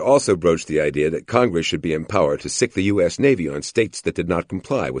 Madison had also broached the idea that Congress should be empowered to sic the U.S. Navy on states that did not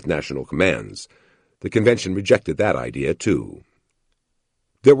comply with national commands. The convention rejected that idea, too.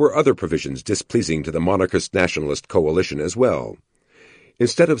 There were other provisions displeasing to the monarchist-nationalist coalition as well.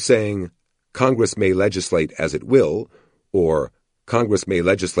 Instead of saying, Congress may legislate as it will, or Congress may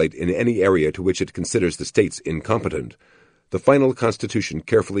legislate in any area to which it considers the states incompetent, the final Constitution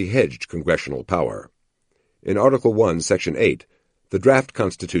carefully hedged congressional power. In Article 1, Section 8, the draft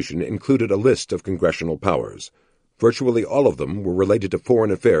Constitution included a list of congressional powers. Virtually all of them were related to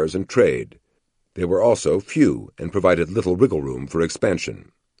foreign affairs and trade. They were also few and provided little wiggle room for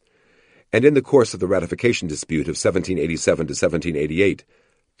expansion. And in the course of the ratification dispute of 1787 to 1788,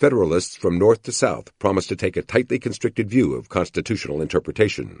 Federalists from north to south promised to take a tightly constricted view of constitutional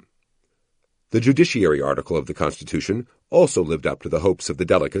interpretation. The judiciary article of the Constitution also lived up to the hopes of the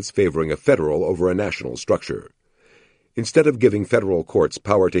delegates favoring a federal over a national structure. Instead of giving federal courts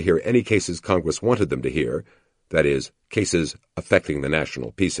power to hear any cases Congress wanted them to hear, that is, cases affecting the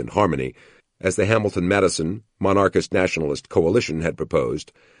national peace and harmony, as the Hamilton-Madison monarchist-nationalist coalition had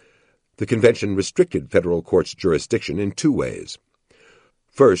proposed, the convention restricted federal courts' jurisdiction in two ways.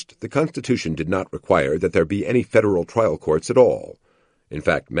 First, the Constitution did not require that there be any federal trial courts at all. In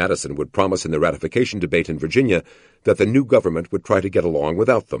fact, Madison would promise in the ratification debate in Virginia that the new government would try to get along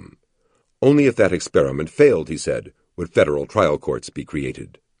without them. Only if that experiment failed, he said, would federal trial courts be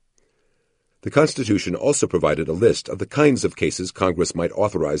created. The Constitution also provided a list of the kinds of cases Congress might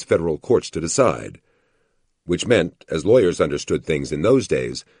authorize federal courts to decide, which meant, as lawyers understood things in those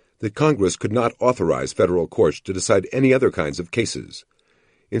days, that Congress could not authorize federal courts to decide any other kinds of cases.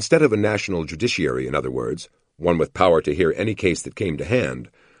 Instead of a national judiciary, in other words, one with power to hear any case that came to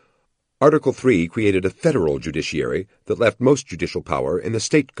hand, Article 3 created a federal judiciary that left most judicial power in the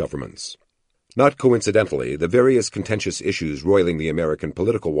state governments. Not coincidentally, the various contentious issues roiling the American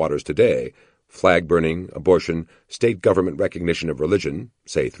political waters today, flag burning, abortion, state government recognition of religion,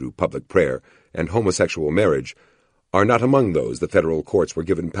 say through public prayer, and homosexual marriage, are not among those the federal courts were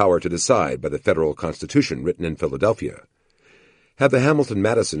given power to decide by the federal Constitution written in Philadelphia. Had the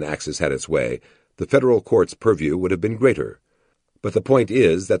Hamilton-Madison axis had its way, the federal court's purview would have been greater. But the point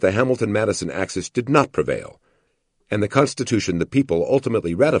is that the Hamilton-Madison axis did not prevail, and the Constitution the people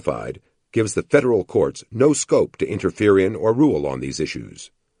ultimately ratified gives the federal courts no scope to interfere in or rule on these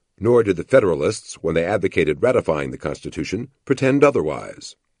issues. Nor did the Federalists, when they advocated ratifying the Constitution, pretend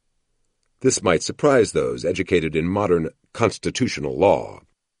otherwise. This might surprise those educated in modern constitutional law.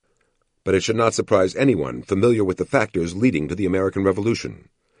 But it should not surprise anyone familiar with the factors leading to the American Revolution.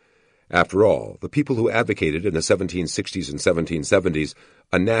 After all, the people who advocated in the 1760s and 1770s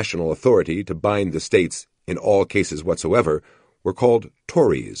a national authority to bind the states in all cases whatsoever were called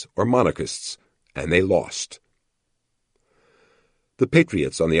Tories or monarchists, and they lost. The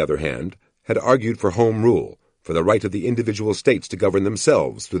Patriots, on the other hand, had argued for home rule, for the right of the individual states to govern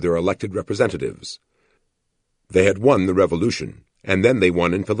themselves through their elected representatives. They had won the Revolution, and then they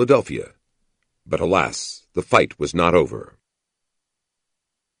won in Philadelphia. But alas, the fight was not over.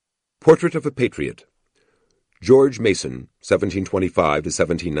 Portrait of a Patriot. George Mason, 1725 to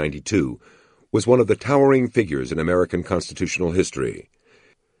 1792, was one of the towering figures in American constitutional history.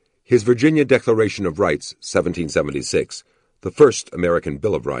 His Virginia Declaration of Rights, 1776, the first American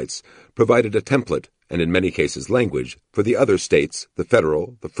Bill of Rights, provided a template, and in many cases language, for the other states, the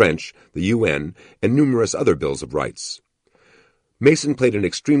federal, the French, the UN, and numerous other bills of rights. Mason played an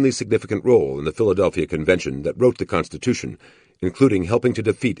extremely significant role in the Philadelphia Convention that wrote the Constitution, including helping to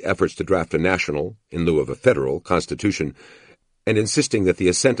defeat efforts to draft a national, in lieu of a federal, constitution, and insisting that the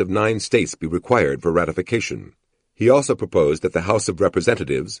assent of 9 states be required for ratification. He also proposed that the House of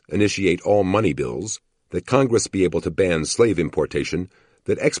Representatives initiate all money bills, that Congress be able to ban slave importation,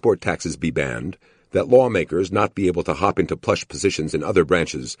 that export taxes be banned, that lawmakers not be able to hop into plush positions in other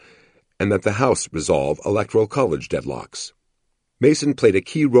branches, and that the House resolve electoral college deadlocks. Mason played a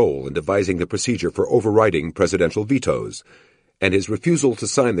key role in devising the procedure for overriding presidential vetoes, and his refusal to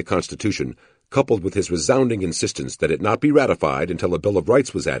sign the Constitution, coupled with his resounding insistence that it not be ratified until a Bill of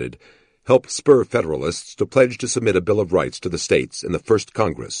Rights was added, helped spur Federalists to pledge to submit a Bill of Rights to the states in the first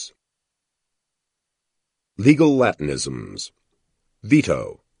Congress. Legal Latinisms.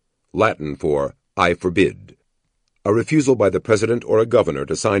 Veto, Latin for I forbid. A refusal by the president or a governor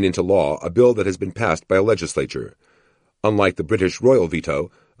to sign into law a bill that has been passed by a legislature. Unlike the British royal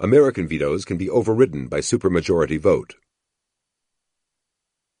veto, American vetoes can be overridden by supermajority vote.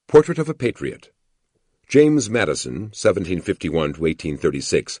 Portrait of a Patriot. James Madison, 1751 to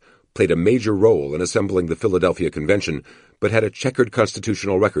 1836, played a major role in assembling the Philadelphia Convention, but had a checkered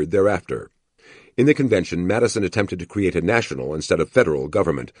constitutional record thereafter. In the convention, Madison attempted to create a national instead of federal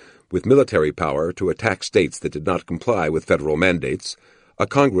government, with military power to attack states that did not comply with federal mandates, a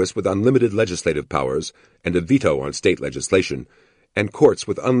Congress with unlimited legislative powers and a veto on state legislation, and courts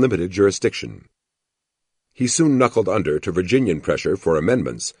with unlimited jurisdiction. He soon knuckled under to Virginian pressure for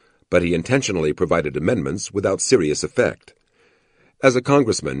amendments, but he intentionally provided amendments without serious effect. As a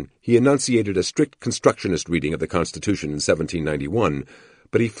congressman, he enunciated a strict constructionist reading of the Constitution in 1791,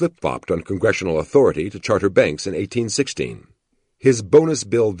 but he flip-flopped on congressional authority to charter banks in 1816. His bonus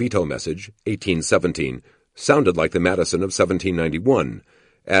bill veto message, 1817, sounded like the Madison of 1791,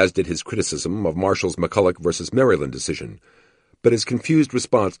 as did his criticism of Marshall's McCulloch v. Maryland decision, but his confused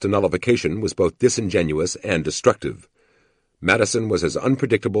response to nullification was both disingenuous and destructive. Madison was as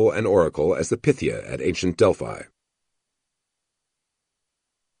unpredictable an oracle as the Pythia at ancient Delphi.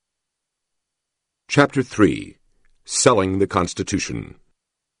 Chapter 3. Selling the Constitution.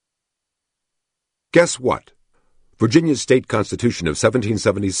 Guess what? Virginia's state constitution of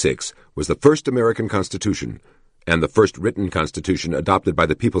 1776 was the first American constitution, and the first written constitution adopted by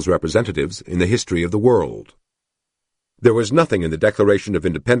the people's representatives in the history of the world. There was nothing in the Declaration of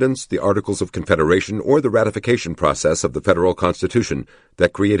Independence, the Articles of Confederation, or the ratification process of the federal Constitution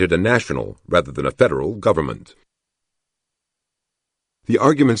that created a national, rather than a federal, government. The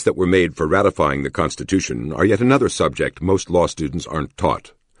arguments that were made for ratifying the Constitution are yet another subject most law students aren't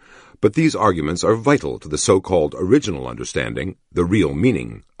taught. But these arguments are vital to the so-called original understanding, the real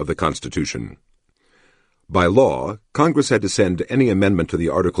meaning, of the Constitution. By law, Congress had to send any amendment to the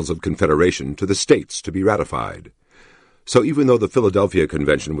Articles of Confederation to the states to be ratified. So even though the Philadelphia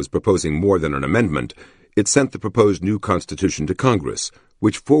Convention was proposing more than an amendment, it sent the proposed new Constitution to Congress,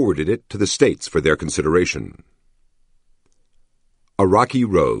 which forwarded it to the states for their consideration. A rocky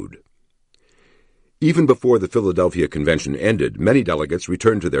road. Even before the Philadelphia Convention ended, many delegates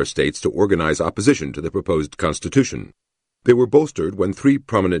returned to their states to organize opposition to the proposed Constitution. They were bolstered when three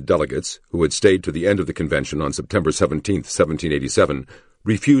prominent delegates, who had stayed to the end of the convention on September 17, 1787,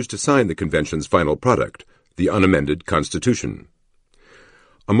 refused to sign the convention's final product, the unamended Constitution.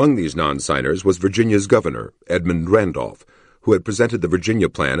 Among these non-signers was Virginia's governor, Edmund Randolph, who had presented the Virginia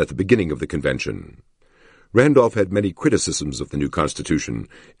Plan at the beginning of the convention. Randolph had many criticisms of the new Constitution,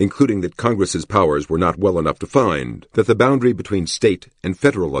 including that Congress's powers were not well enough defined, that the boundary between state and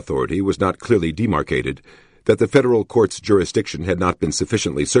federal authority was not clearly demarcated, that the federal court's jurisdiction had not been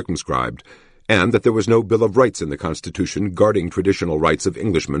sufficiently circumscribed, and that there was no Bill of Rights in the Constitution guarding traditional rights of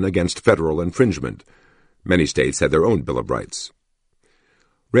Englishmen against federal infringement. Many states had their own Bill of Rights.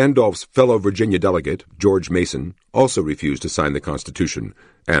 Randolph's fellow Virginia delegate, George Mason, also refused to sign the Constitution,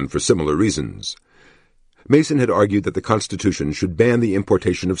 and for similar reasons. Mason had argued that the Constitution should ban the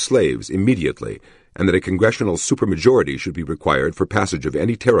importation of slaves immediately, and that a congressional supermajority should be required for passage of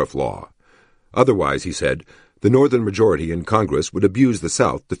any tariff law. Otherwise, he said, the Northern majority in Congress would abuse the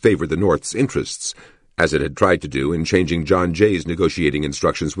South to favor the North's interests, as it had tried to do in changing John Jay's negotiating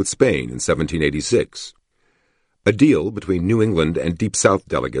instructions with Spain in 1786. A deal between New England and Deep South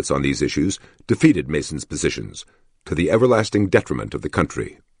delegates on these issues defeated Mason's positions, to the everlasting detriment of the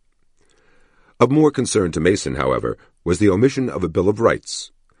country. Of more concern to Mason, however, was the omission of a Bill of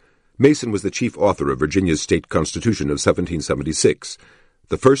Rights. Mason was the chief author of Virginia's state constitution of 1776,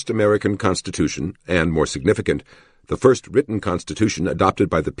 the first American constitution, and, more significant, the first written constitution adopted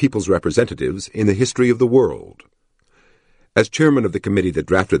by the people's representatives in the history of the world. As chairman of the committee that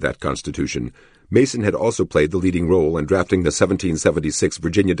drafted that constitution, Mason had also played the leading role in drafting the 1776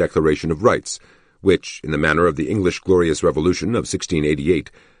 Virginia Declaration of Rights, which, in the manner of the English Glorious Revolution of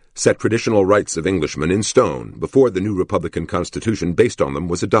 1688, set traditional rights of Englishmen in stone before the new Republican Constitution based on them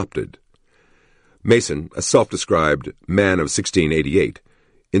was adopted. Mason, a self-described man of 1688,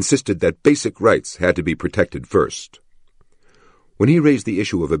 insisted that basic rights had to be protected first. When he raised the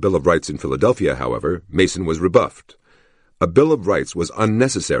issue of a Bill of Rights in Philadelphia, however, Mason was rebuffed. A Bill of Rights was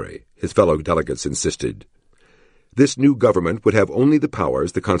unnecessary, his fellow delegates insisted. This new government would have only the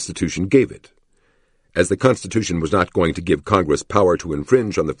powers the Constitution gave it. As the Constitution was not going to give Congress power to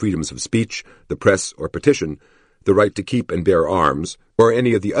infringe on the freedoms of speech, the press, or petition, the right to keep and bear arms, or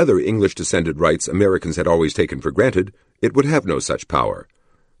any of the other English-descended rights Americans had always taken for granted, it would have no such power.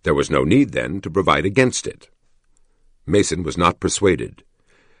 There was no need, then, to provide against it. Mason was not persuaded.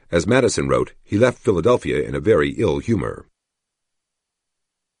 As Madison wrote, he left Philadelphia in a very ill humor.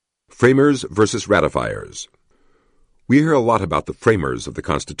 Framers versus Ratifiers. We hear a lot about the framers of the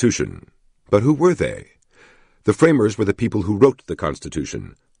Constitution. But who were they? The framers were the people who wrote the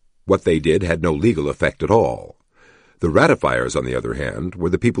Constitution. What they did had no legal effect at all. The ratifiers, on the other hand, were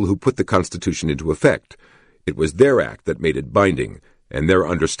the people who put the Constitution into effect. It was their act that made it binding, and their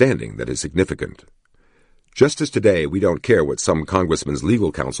understanding that is significant. Just as today we don't care what some congressman's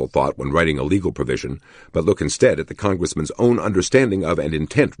legal counsel thought when writing a legal provision, but look instead at the congressman's own understanding of and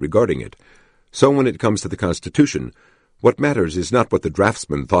intent regarding it, so when it comes to the Constitution, what matters is not what the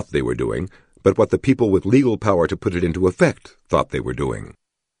draftsmen thought they were doing, but what the people with legal power to put it into effect thought they were doing.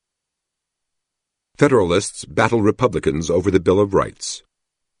 Federalists battle Republicans over the Bill of Rights.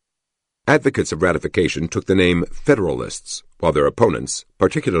 Advocates of ratification took the name Federalists, while their opponents,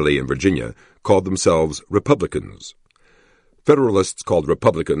 particularly in Virginia, called themselves Republicans. Federalists called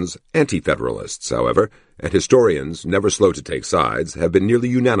Republicans anti-Federalists, however, and historians, never slow to take sides, have been nearly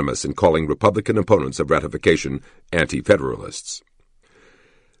unanimous in calling Republican opponents of ratification anti-Federalists.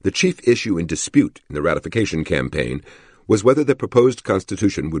 The chief issue in dispute in the ratification campaign was whether the proposed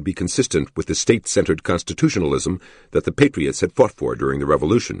Constitution would be consistent with the state-centered constitutionalism that the Patriots had fought for during the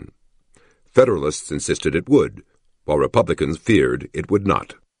Revolution. Federalists insisted it would, while Republicans feared it would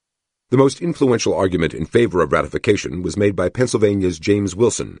not. The most influential argument in favor of ratification was made by Pennsylvania's James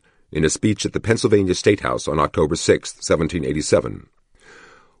Wilson in a speech at the Pennsylvania State House on October 6, 1787.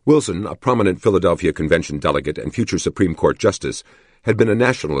 Wilson, a prominent Philadelphia Convention delegate and future Supreme Court justice, had been a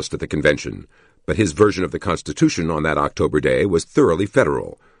nationalist at the convention, but his version of the Constitution on that October day was thoroughly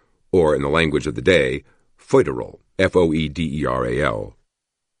federal, or, in the language of the day, foederal, F-O-E-D-E-R-A-L.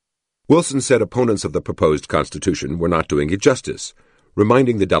 Wilson said opponents of the proposed Constitution were not doing it justice,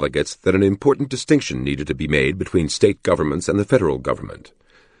 reminding the delegates that an important distinction needed to be made between state governments and the federal government.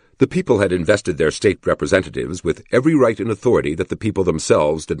 The people had invested their state representatives with every right and authority that the people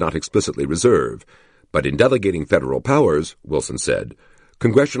themselves did not explicitly reserve, but in delegating federal powers, Wilson said,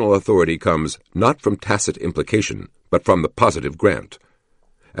 congressional authority comes not from tacit implication, but from the positive grant.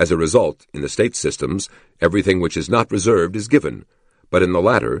 As a result, in the state systems, everything which is not reserved is given, but in the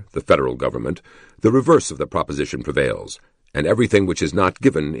latter, the federal government, the reverse of the proposition prevails, and everything which is not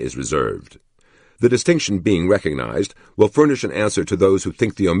given is reserved. The distinction being recognized will furnish an answer to those who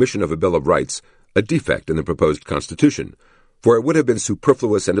think the omission of a Bill of Rights a defect in the proposed Constitution, for it would have been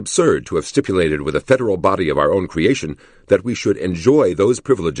superfluous and absurd to have stipulated with a federal body of our own creation that we should enjoy those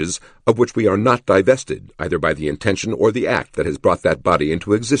privileges of which we are not divested, either by the intention or the act that has brought that body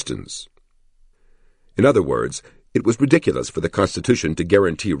into existence. In other words, it was ridiculous for the Constitution to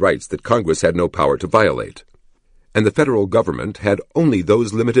guarantee rights that Congress had no power to violate, and the federal government had only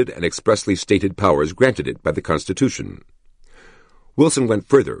those limited and expressly stated powers granted it by the Constitution. Wilson went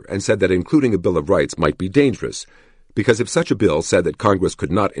further and said that including a Bill of Rights might be dangerous, because if such a bill said that Congress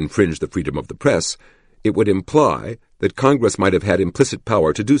could not infringe the freedom of the press, it would imply that Congress might have had implicit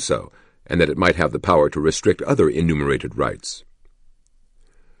power to do so, and that it might have the power to restrict other enumerated rights.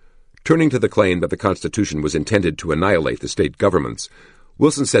 Turning to the claim that the Constitution was intended to annihilate the state governments,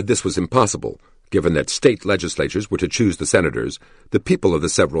 Wilson said this was impossible, given that state legislatures were to choose the senators, the people of the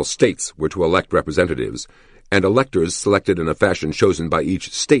several states were to elect representatives, and electors selected in a fashion chosen by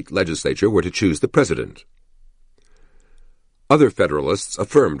each state legislature were to choose the president. Other Federalists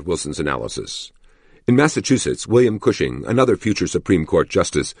affirmed Wilson's analysis. In Massachusetts, William Cushing, another future Supreme Court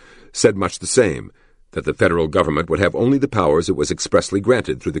justice, said much the same, that the federal government would have only the powers it was expressly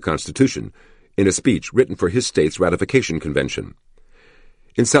granted through the Constitution, in a speech written for his state's ratification convention.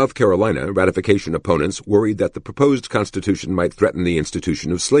 In South Carolina, ratification opponents worried that the proposed Constitution might threaten the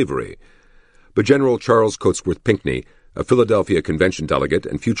institution of slavery. But General Charles Cotesworth Pinckney, a Philadelphia Convention delegate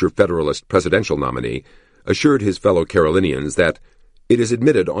and future Federalist presidential nominee, assured his fellow Carolinians that it is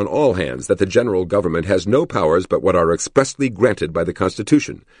admitted on all hands that the general government has no powers but what are expressly granted by the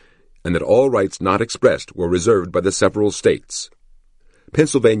Constitution, and that all rights not expressed were reserved by the several states.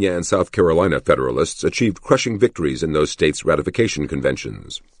 Pennsylvania and South Carolina Federalists achieved crushing victories in those states' ratification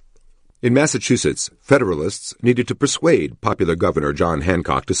conventions. In Massachusetts, Federalists needed to persuade popular Governor John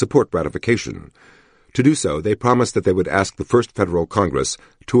Hancock to support ratification. To do so, they promised that they would ask the first federal Congress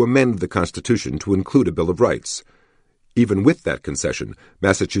to amend the Constitution to include a Bill of Rights. Even with that concession,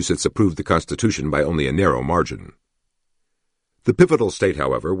 Massachusetts approved the Constitution by only a narrow margin. The pivotal state,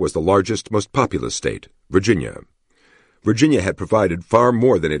 however, was the largest, most populous state, Virginia. Virginia had provided far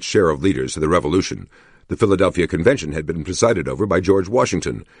more than its share of leaders to the Revolution. The Philadelphia Convention had been presided over by George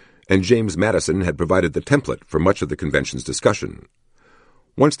Washington, and James Madison had provided the template for much of the convention's discussion.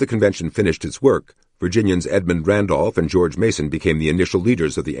 Once the convention finished its work, Virginians Edmund Randolph and George Mason became the initial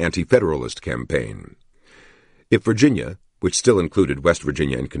leaders of the anti-federalist campaign. If Virginia, which still included West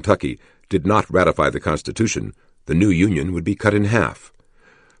Virginia and Kentucky, did not ratify the Constitution, the new Union would be cut in half.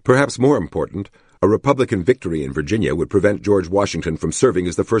 Perhaps more important, A Republican victory in Virginia would prevent George Washington from serving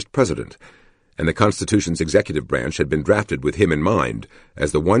as the first president, and the Constitution's executive branch had been drafted with him in mind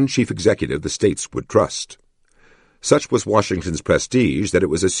as the one chief executive the states would trust. Such was Washington's prestige that it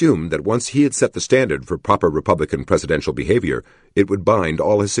was assumed that once he had set the standard for proper Republican presidential behavior, it would bind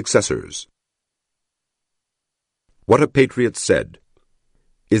all his successors. What a Patriot Said.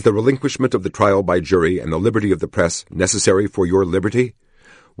 Is the relinquishment of the trial by jury and the liberty of the press necessary for your liberty?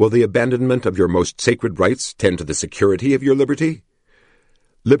 Will the abandonment of your most sacred rights tend to the security of your liberty?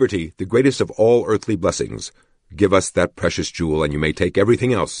 Liberty, the greatest of all earthly blessings. Give us that precious jewel, and you may take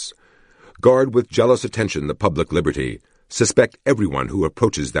everything else. Guard with jealous attention the public liberty. Suspect everyone who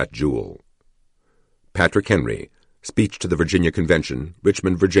approaches that jewel. Patrick Henry, Speech to the Virginia Convention,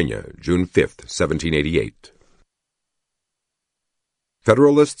 Richmond, Virginia, June 5, 1788.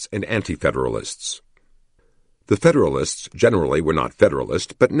 Federalists and Anti-Federalists. The Federalists generally were not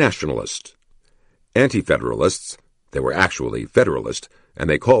Federalist, but Nationalist. Anti-Federalists, they were actually Federalist, and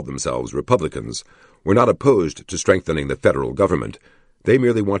they called themselves Republicans, were not opposed to strengthening the federal government. They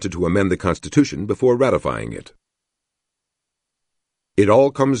merely wanted to amend the Constitution before ratifying it. It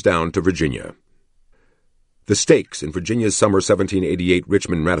all comes down to Virginia. The stakes in Virginia's summer 1788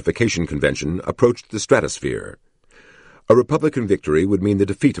 Richmond Ratification Convention approached the stratosphere. A Republican victory would mean the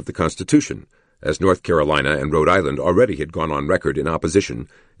defeat of the Constitution, as North Carolina and Rhode Island already had gone on record in opposition,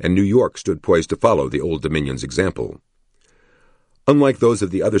 and New York stood poised to follow the Old Dominion's example. Unlike those of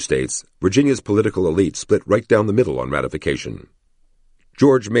the other states, Virginia's political elite split right down the middle on ratification.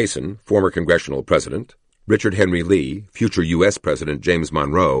 George Mason, former congressional president, Richard Henry Lee, future U.S. President James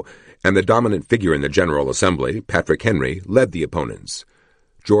Monroe, and the dominant figure in the General Assembly, Patrick Henry, led the opponents.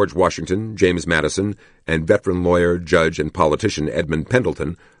 George Washington, James Madison, and veteran lawyer, judge, and politician Edmund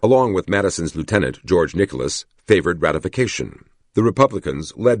Pendleton, along with Madison's lieutenant, George Nicholas, favored ratification. The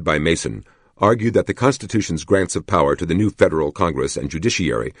Republicans, led by Mason, argued that the Constitution's grants of power to the new federal Congress and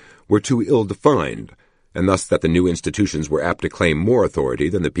judiciary were too ill-defined, and thus that the new institutions were apt to claim more authority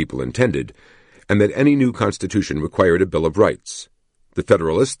than the people intended, and that any new Constitution required a Bill of Rights. The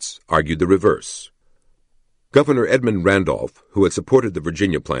Federalists argued the reverse. Governor Edmund Randolph, who had supported the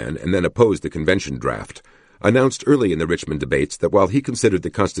Virginia plan and then opposed the convention draft, announced early in the Richmond debates that while he considered the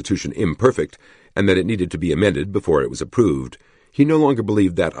Constitution imperfect and that it needed to be amended before it was approved, he no longer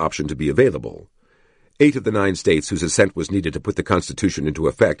believed that option to be available. 8 of the 9 states whose assent was needed to put the Constitution into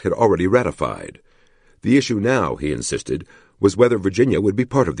effect had already ratified. The issue now, he insisted, was whether Virginia would be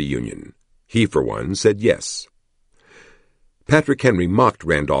part of the Union. He, for one, said yes. Patrick Henry mocked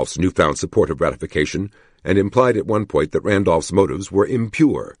Randolph's newfound support of ratification and implied at one point that Randolph's motives were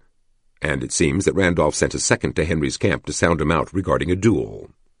impure, and it seems that Randolph sent a second to Henry's camp to sound him out regarding a duel.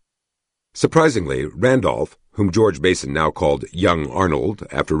 Surprisingly, Randolph, whom George Mason now called Young Arnold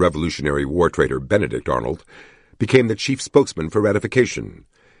after Revolutionary War trader Benedict Arnold, became the chief spokesman for ratification.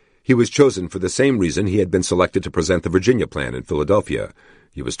 He was chosen for the same reason he had been selected to present the Virginia plan in Philadelphia.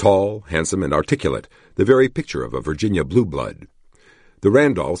 He was tall, handsome, and articulate, the very picture of a Virginia blue blood. The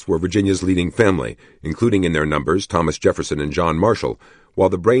Randolphs were Virginia's leading family, including in their numbers Thomas Jefferson and John Marshall, while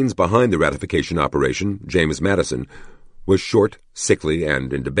the brains behind the ratification operation, James Madison, was short, sickly,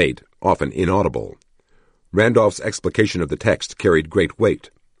 and, in debate, often inaudible. Randolph's explication of the text carried great weight.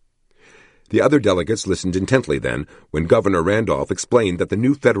 The other delegates listened intently then, when Governor Randolph explained that the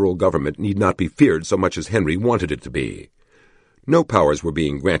new federal government need not be feared so much as Henry wanted it to be. No powers were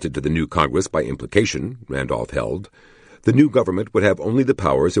being granted to the new Congress by implication, Randolph held. The new government would have only the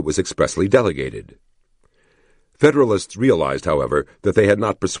powers it was expressly delegated. Federalists realized, however, that they had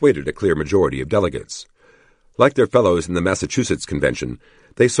not persuaded a clear majority of delegates. Like their fellows in the Massachusetts Convention,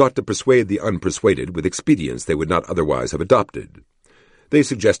 they sought to persuade the unpersuaded with expedients they would not otherwise have adopted. They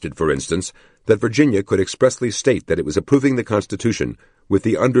suggested, for instance, that Virginia could expressly state that it was approving the Constitution with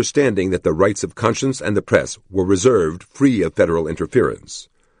the understanding that the rights of conscience and the press were reserved free of federal interference.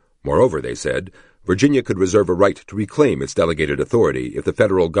 Moreover, they said, Virginia could reserve a right to reclaim its delegated authority if the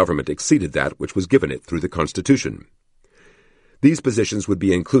federal government exceeded that which was given it through the Constitution. These positions would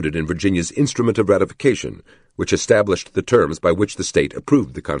be included in Virginia's Instrument of Ratification, which established the terms by which the state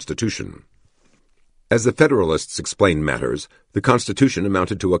approved the Constitution. As the Federalists explained matters, the Constitution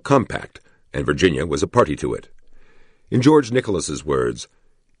amounted to a compact, and Virginia was a party to it. In George Nicholas's words,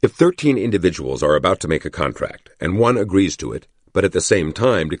 "If 13 individuals are about to make a contract, and one agrees to it, but at the same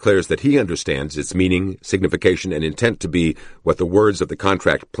time declares that he understands its meaning, signification, and intent to be what the words of the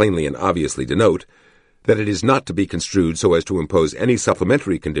contract plainly and obviously denote, that it is not to be construed so as to impose any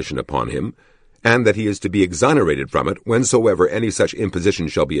supplementary condition upon him, and that he is to be exonerated from it whensoever any such imposition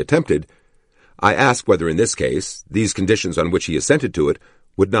shall be attempted, I ask whether in this case, these conditions on which he assented to it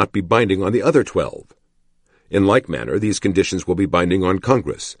would not be binding on the other 12. In like manner, these conditions will be binding on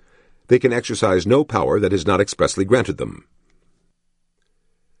Congress. They can exercise no power that is not expressly granted them.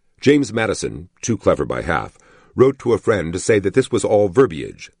 James Madison, too clever by half, wrote to a friend to say that this was all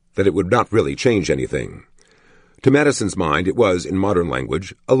verbiage, that it would not really change anything. To Madison's mind, it was, in modern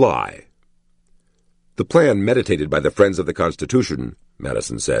language, a lie. The plan meditated by the friends of the Constitution,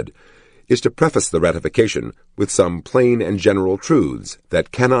 Madison said, is to preface the ratification with some plain and general truths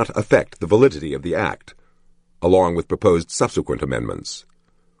that cannot affect the validity of the act, along with proposed subsequent amendments.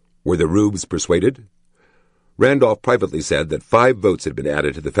 Were the rubes persuaded? Randolph privately said that 5 votes had been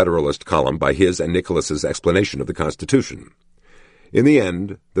added to the Federalist column by his and Nicholas's explanation of the Constitution. In the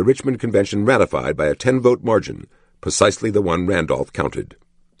end, the Richmond Convention ratified by a 10-vote margin, precisely the one Randolph counted.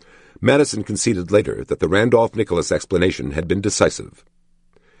 Madison conceded later that the Randolph-Nicholas explanation had been decisive.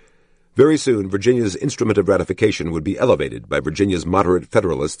 Very soon, Virginia's instrument of ratification would be elevated by Virginia's moderate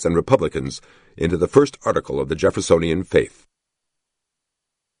Federalists and Republicans into the first article of the Jeffersonian faith.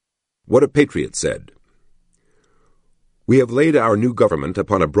 What a Patriot Said. We have laid our new government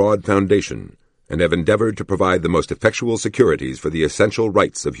upon a broad foundation, and have endeavored to provide the most effectual securities for the essential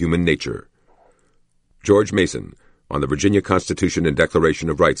rights of human nature. George Mason, on the Virginia Constitution and Declaration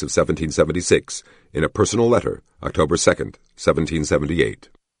of Rights of 1776, in a personal letter, October 2, 1778.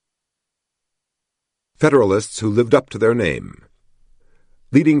 Federalists who lived up to their name.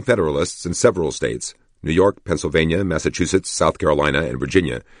 Leading Federalists in several states, New York, Pennsylvania, Massachusetts, South Carolina, and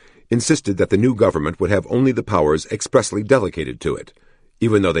Virginia, insisted that the new government would have only the powers expressly delegated to it,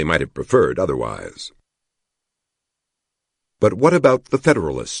 even though they might have preferred otherwise. But what about the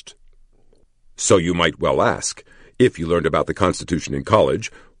Federalist? So you might well ask, if you learned about the Constitution in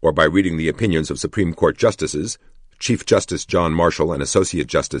college, or by reading the opinions of Supreme Court justices. Chief Justice John Marshall and Associate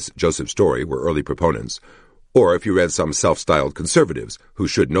Justice Joseph Story were early proponents, or if you read some self-styled conservatives, who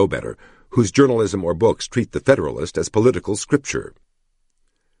should know better, whose journalism or books treat the Federalist as political scripture.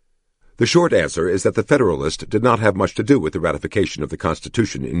 The short answer is that the Federalist did not have much to do with the ratification of the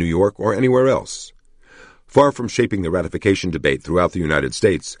Constitution in New York or anywhere else. Far from shaping the ratification debate throughout the United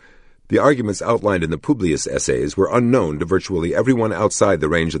States, the arguments outlined in the Publius essays were unknown to virtually everyone outside the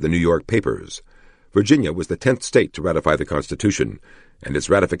range of the New York papers. Virginia was the 10th state to ratify the Constitution, and its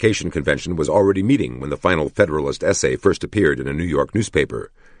ratification convention was already meeting when the final Federalist essay first appeared in a New York newspaper,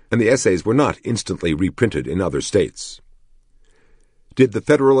 and the essays were not instantly reprinted in other states. Did the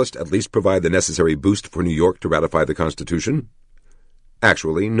Federalist at least provide the necessary boost for New York to ratify the Constitution?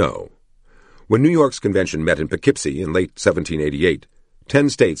 Actually, no. When New York's convention met in Poughkeepsie in late 1788, 10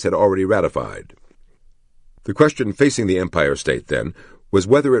 states had already ratified. The question facing the Empire State, then, was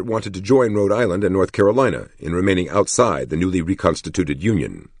whether it wanted to join Rhode Island and North Carolina in remaining outside the newly reconstituted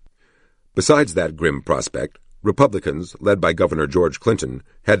Union. Besides that grim prospect, Republicans, led by Governor George Clinton,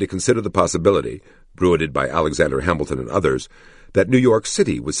 had to consider the possibility, bruited by Alexander Hamilton and others, that New York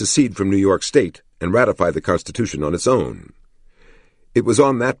City would secede from New York State and ratify the Constitution on its own. It was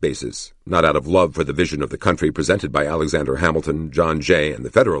on that basis, not out of love for the vision of the country presented by Alexander Hamilton, John Jay, and the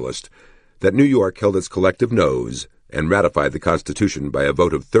Federalist, that New York held its collective noes and ratified the Constitution by a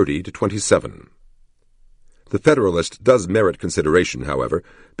vote of 30 to 27. The Federalist does merit consideration, however,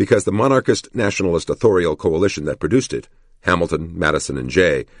 because the monarchist-nationalist authorial coalition that produced it, Hamilton, Madison, and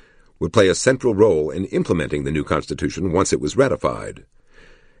Jay, would play a central role in implementing the new Constitution once it was ratified.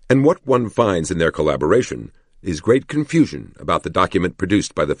 And what one finds in their collaboration is great confusion about the document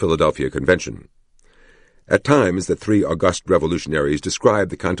produced by the Philadelphia Convention. At times, the 3 august revolutionaries describe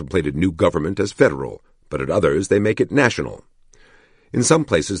the contemplated new government as federal, but at others they make it national. In some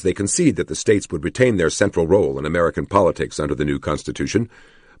places they concede that the states would retain their central role in American politics under the new Constitution,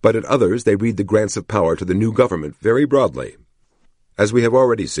 but at others they read the grants of power to the new government very broadly. As we have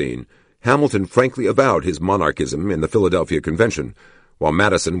already seen, Hamilton frankly avowed his monarchism in the Philadelphia Convention, while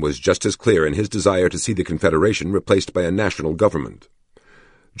Madison was just as clear in his desire to see the Confederation replaced by a national government.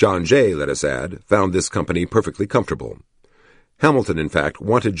 John Jay, let us add, found this company perfectly comfortable. Hamilton, in fact,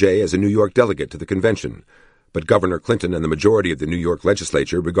 wanted Jay as a New York delegate to the convention, but Governor Clinton and the majority of the New York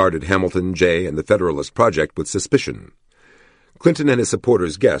legislature regarded Hamilton, Jay, and the Federalist project with suspicion. Clinton and his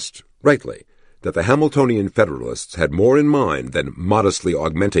supporters guessed, rightly, that the Hamiltonian Federalists had more in mind than modestly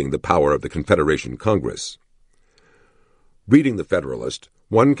augmenting the power of the Confederation Congress. Reading the Federalist,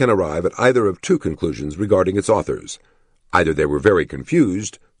 one can arrive at either of 2 conclusions regarding its authors. Either they were very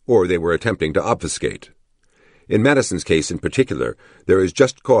confused, or they were attempting to obfuscate. In Madison's case in particular, there is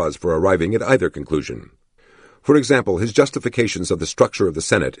just cause for arriving at either conclusion. For example, his justifications of the structure of the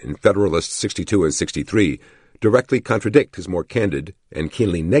Senate in Federalists 62 and 63 directly contradict his more candid and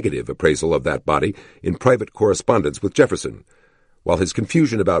keenly negative appraisal of that body in private correspondence with Jefferson, while his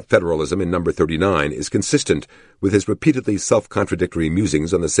confusion about federalism in number 39 is consistent with his repeatedly self-contradictory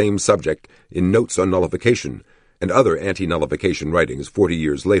musings on the same subject in Notes on Nullification and other anti-nullification writings 40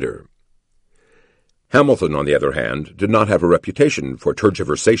 years later. Hamilton, on the other hand, did not have a reputation for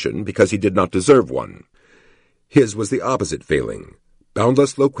tergiversation because he did not deserve one. His was the opposite failing,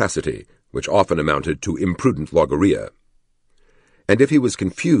 boundless loquacity, which often amounted to imprudent logorrhea. And if he was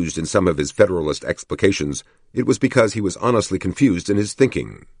confused in some of his Federalist explications, it was because he was honestly confused in his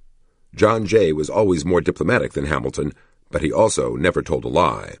thinking. John Jay was always more diplomatic than Hamilton, but he also never told a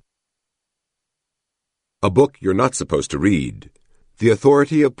lie. A book you're not supposed to read. The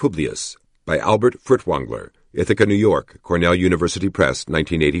Authority of Publius, by Albert Furtwängler, Ithaca, New York, Cornell University Press,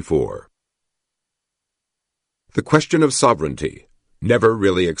 1984. The Question of Sovereignty, Never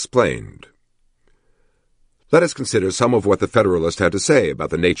Really Explained. Let us consider some of what the Federalist had to say about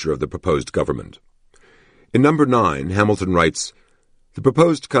the nature of the proposed government. In number 9, Hamilton writes, "The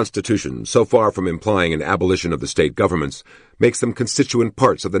proposed Constitution, so far from implying an abolition of the state governments, makes them constituent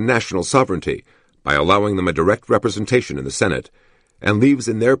parts of the national sovereignty by allowing them a direct representation in the Senate, and leaves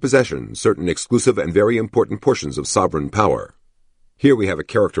in their possession certain exclusive and very important portions of sovereign power." Here we have a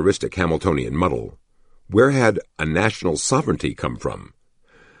characteristic Hamiltonian muddle. Where had a national sovereignty come from?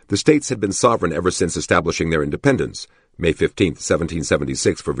 The states had been sovereign ever since establishing their independence, May 15,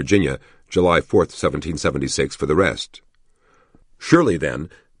 1776 for Virginia, July 4, 1776 for the rest. Surely, then,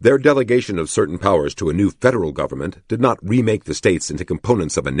 their delegation of certain powers to a new federal government did not remake the states into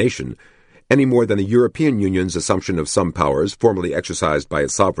components of a nation, any more than the European Union's assumption of some powers formerly exercised by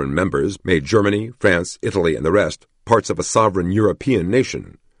its sovereign members made Germany, France, Italy, and the rest parts of a sovereign European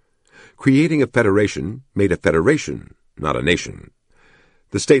nation. Creating a federation made a federation, not a nation.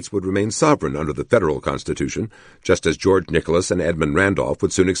 The states would remain sovereign under the federal Constitution, just as George Nicholas and Edmund Randolph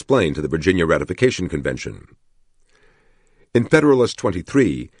would soon explain to the Virginia Ratification Convention. In Federalist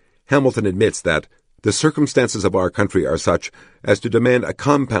 23, Hamilton admits that the circumstances of our country are such as to demand a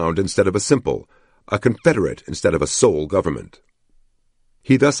compound instead of a simple, a confederate instead of a sole government.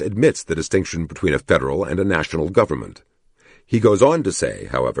 He thus admits the distinction between a federal and a national government. He goes on to say,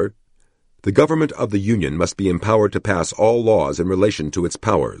 however, "The government of the Union must be empowered to pass all laws in relation to its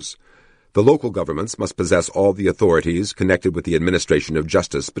powers. The local governments must possess all the authorities connected with the administration of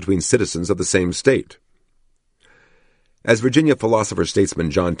justice between citizens of the same state." As Virginia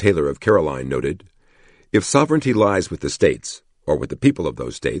philosopher-statesman John Taylor of Caroline noted, "If sovereignty lies with the states, or with the people of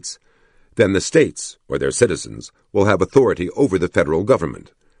those states, then the states, or their citizens, will have authority over the federal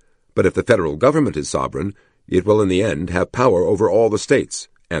government. But if the federal government is sovereign, it will in the end have power over all the states,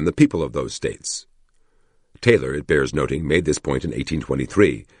 and the people of those states." Taylor, it bears noting, made this point in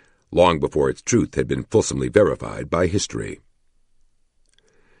 1823, long before its truth had been fulsomely verified by history.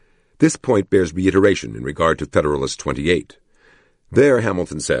 This point bears reiteration in regard to Federalist 28. There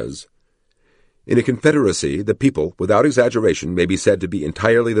Hamilton says, "In a confederacy, the people, without exaggeration, may be said to be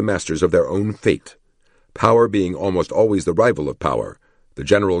entirely the masters of their own fate. Power being almost always the rival of power, the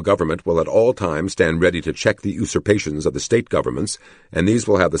general government will at all times stand ready to check the usurpations of the state governments, and these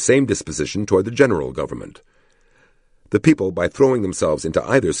will have the same disposition toward the general government. The people, by throwing themselves into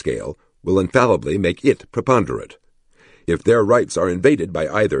either scale, will infallibly make it preponderate. If their rights are invaded by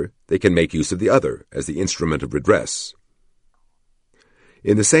either, they can make use of the other as the instrument of redress."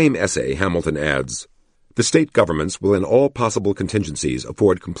 In the same essay, Hamilton adds, "The state governments will in all possible contingencies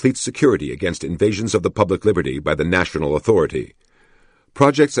afford complete security against invasions of the public liberty by the national authority.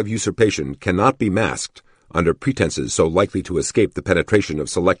 Projects of usurpation cannot be masked under pretenses so likely to escape the penetration of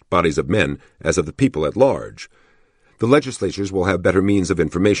select bodies of men as of the people at large. The legislatures will have better means of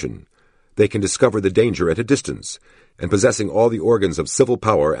information. They can discover the danger at a distance, and possessing all the organs of civil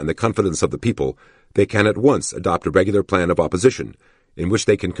power and the confidence of the people, they can at once adopt a regular plan of opposition, in which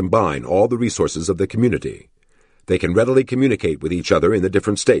they can combine all the resources of the community. They can readily communicate with each other in the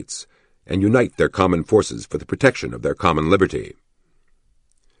different states, and unite their common forces for the protection of their common liberty."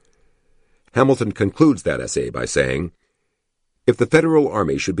 Hamilton concludes that essay by saying, "If the federal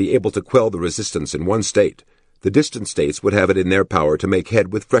army should be able to quell the resistance in one state, the distant states would have it in their power to make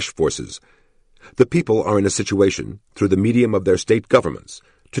head with fresh forces. The people are in a situation, through the medium of their state governments,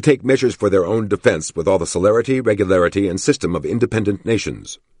 to take measures for their own defense with all the celerity, regularity, and system of independent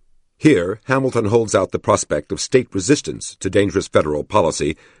nations." Here, Hamilton holds out the prospect of state resistance to dangerous federal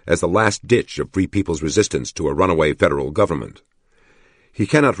policy as the last ditch of free people's resistance to a runaway federal government. He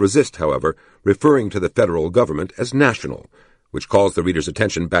cannot resist, however, referring to the federal government as national, which calls the reader's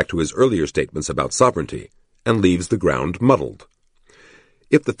attention back to his earlier statements about sovereignty, and leaves the ground muddled.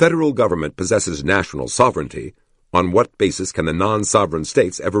 If the federal government possesses national sovereignty, on what basis can the non-sovereign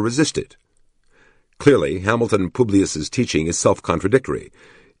states ever resist it? Clearly, Hamilton Publius's teaching is self-contradictory.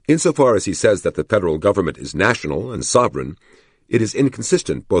 Insofar as he says that the federal government is national and sovereign, it is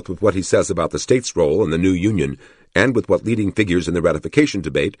inconsistent both with what he says about the state's role in the new union and with what leading figures in the ratification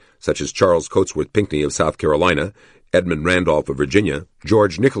debate, such as Charles Cotesworth Pinckney of South Carolina, Edmund Randolph of Virginia,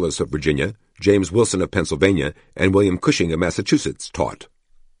 George Nicholas of Virginia, James Wilson of Pennsylvania, and William Cushing of Massachusetts taught.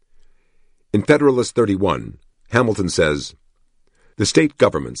 In Federalist 31, Hamilton says, "The state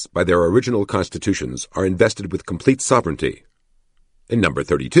governments, by their original constitutions, are invested with complete sovereignty." In number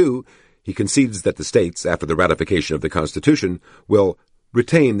 32, he concedes that the states, after the ratification of the Constitution, will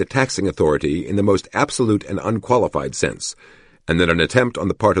retain the taxing authority in the most absolute and unqualified sense, and that an attempt on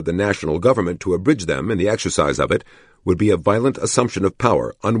the part of the national government to abridge them in the exercise of it would be a violent assumption of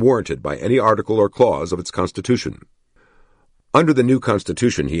power unwarranted by any article or clause of its Constitution. Under the new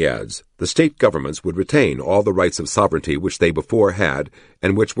Constitution, he adds, the state governments would retain all the rights of sovereignty which they before had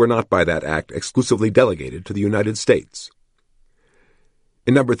and which were not by that act exclusively delegated to the United States.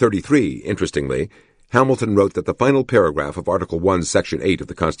 In number 33, interestingly, Hamilton wrote that the final paragraph of Article 1, Section 8 of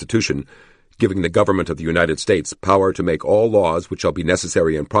the Constitution, giving the government of the United States power to make all laws which shall be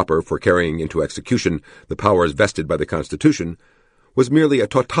necessary and proper for carrying into execution the powers vested by the Constitution, was merely a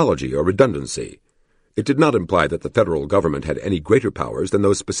tautology or redundancy. It did not imply that the federal government had any greater powers than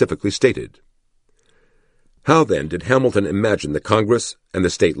those specifically stated. How, then, did Hamilton imagine the Congress and the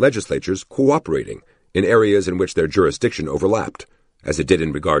state legislatures cooperating in areas in which their jurisdiction overlapped, as it did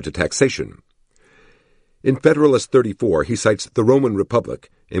in regard to taxation? In Federalist 34, he cites the Roman Republic,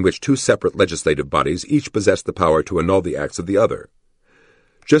 in which two separate legislative bodies each possessed the power to annul the acts of the other.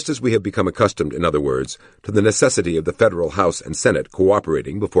 Just as we have become accustomed, in other words, to the necessity of the federal House and Senate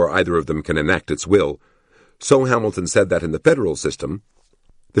cooperating before either of them can enact its will, so Hamilton said that in the federal system,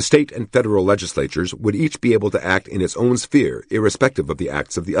 the state and federal legislatures would each be able to act in its own sphere, irrespective of the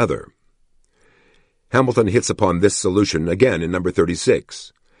acts of the other. Hamilton hits upon this solution again in number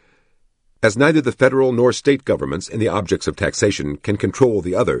 36. As neither the federal nor state governments in the objects of taxation can control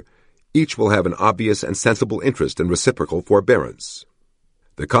the other, each will have an obvious and sensible interest in reciprocal forbearance.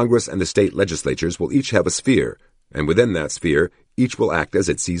 The Congress and the state legislatures will each have a sphere, and within that sphere each will act as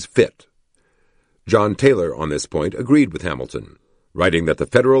it sees fit. John Taylor on this point agreed with Hamilton, writing that the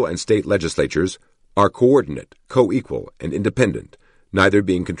federal and state legislatures are coordinate, co-equal, and independent, neither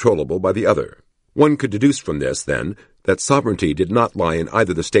being controllable by the other. One could deduce from this, then, that sovereignty did not lie in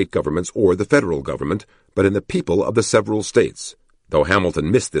either the state governments or the federal government, but in the people of the several states, though Hamilton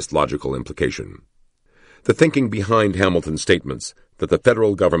missed this logical implication. The thinking behind Hamilton's statements that the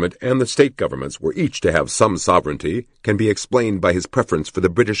federal government and the state governments were each to have some sovereignty can be explained by his preference for the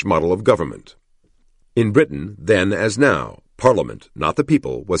British model of government. In Britain, then as now, Parliament, not the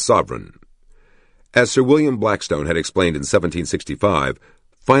people, was sovereign. As Sir William Blackstone had explained in 1765,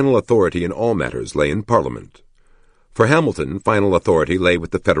 final authority in all matters lay in Parliament. For Hamilton, final authority lay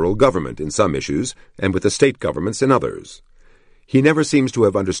with the federal government in some issues and with the state governments in others. He never seems to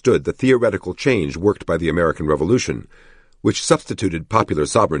have understood the theoretical change worked by the American Revolution, which substituted popular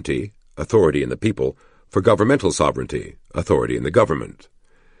sovereignty, authority in the people, for governmental sovereignty, authority in the government.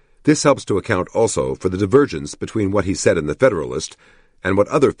 This helps to account also for the divergence between what he said in the Federalist and what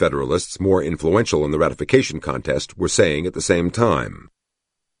other Federalists more influential in the ratification contest were saying at the same time.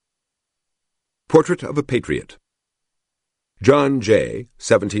 Portrait of a Patriot. John Jay,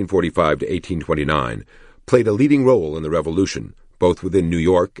 1745 to 1829, played a leading role in the Revolution, both within New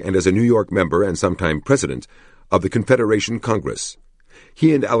York and as a New York member and sometime president of the Confederation Congress.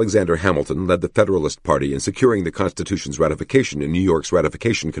 He and Alexander Hamilton led the Federalist Party in securing the Constitution's ratification in New York's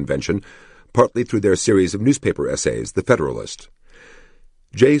Ratification Convention, partly through their series of newspaper essays, The Federalist.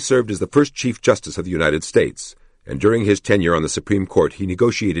 Jay served as the first Chief Justice of the United States, and during his tenure on the Supreme Court he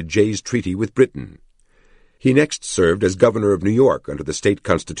negotiated Jay's treaty with Britain. He next served as Governor of New York under the state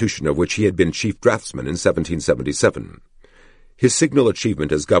constitution of which he had been chief draftsman in 1777. His signal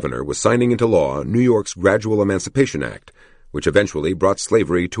achievement as governor was signing into law New York's Gradual Emancipation Act, which eventually brought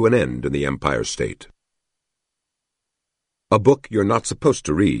slavery to an end in the Empire State. A Book You're Not Supposed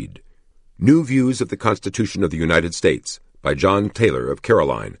to Read. New Views of the Constitution of the United States by John Taylor of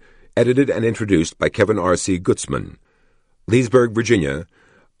Caroline, edited and introduced by Kevin R.C. Gutzman. Leesburg, Virginia,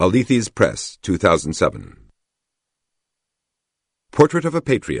 Alethes Press, 2007. Portrait of a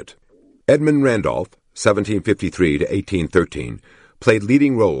Patriot. Edmund Randolph, 1753 to 1813, played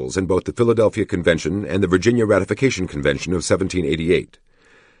leading roles in both the Philadelphia Convention and the Virginia Ratification Convention of 1788.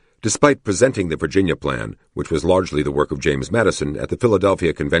 Despite presenting the Virginia Plan, which was largely the work of James Madison, at the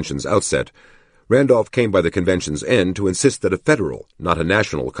Philadelphia Convention's outset, Randolph came by the convention's end to insist that a federal, not a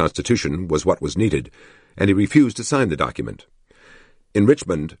national, constitution was what was needed, and he refused to sign the document. In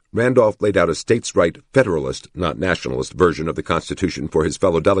Richmond, Randolph laid out a states' right Federalist, not nationalist, version of the Constitution for his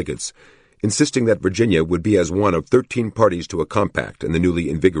fellow delegates, insisting that Virginia would be as one of 13 parties to a compact in the newly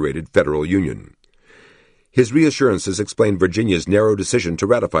invigorated federal union. His reassurances explained Virginia's narrow decision to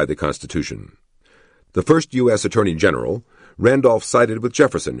ratify the Constitution. The first U.S. Attorney General, Randolph sided with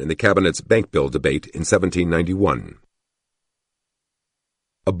Jefferson in the Cabinet's bank bill debate in 1791.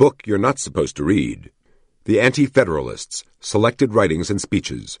 A book you're not supposed to read. The Anti-Federalists, Selected Writings and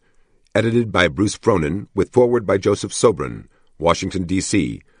Speeches, edited by Bruce Fronin, with foreword by Joseph Sobran, Washington,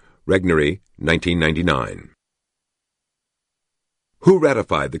 D.C., Regnery, 1999. Who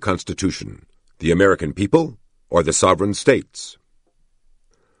ratified the Constitution? The American people or the sovereign states?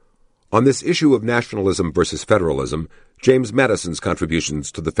 On this issue of nationalism versus federalism, James Madison's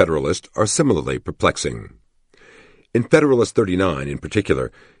contributions to the Federalist are similarly perplexing. In Federalist 39, in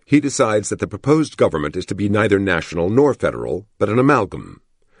particular, he decides that the proposed government is to be neither national nor federal, but an amalgam.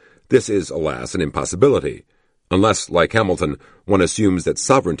 This is, alas, an impossibility, unless, like Hamilton, one assumes that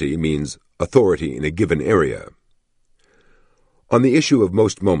sovereignty means authority in a given area. On the issue of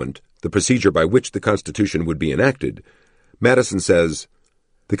most moment, the procedure by which the Constitution would be enacted, Madison says,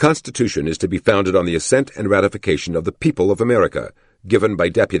 "The Constitution is to be founded on the assent and ratification of the people of America, given by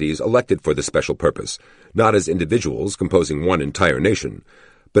deputies elected for this special purpose, not as individuals composing one entire nation,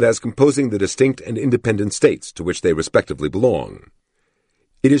 but as composing the distinct and independent states to which they respectively belong.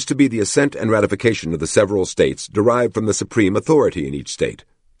 It is to be the assent and ratification of the several states derived from the supreme authority in each state,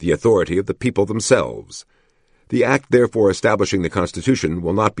 the authority of the people themselves. The act therefore establishing the Constitution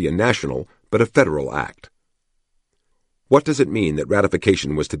will not be a national, but a federal act." What does it mean that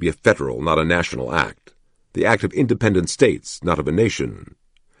ratification was to be a federal, not a national act? The act of independent states, not of a nation.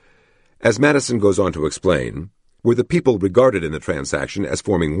 As Madison goes on to explain, were the people regarded in the transaction as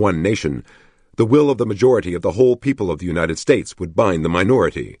forming one nation, the will of the majority of the whole people of the United States would bind the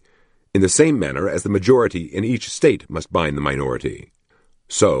minority, in the same manner as the majority in each state must bind the minority.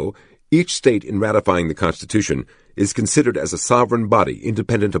 So, each state in ratifying the Constitution is considered as a sovereign body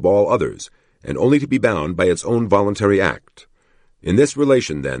independent of all others, and only to be bound by its own voluntary act. In this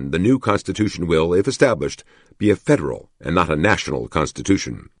relation, then, the new Constitution will, if established, be a federal and not a national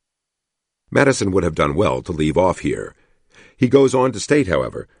Constitution. Madison would have done well to leave off here. He goes on to state,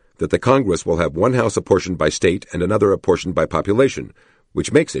 however, that the Congress will have one house apportioned by state and another apportioned by population,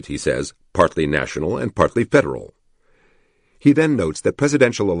 which makes it, he says, partly national and partly federal. He then notes that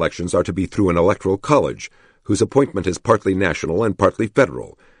presidential elections are to be through an electoral college, whose appointment is partly national and partly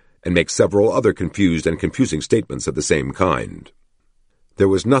federal, and makes several other confused and confusing statements of the same kind. There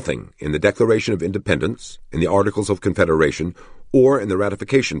was nothing in the Declaration of Independence, in the Articles of Confederation, or in the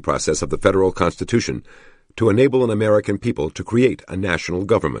ratification process of the federal Constitution to enable an American people to create a national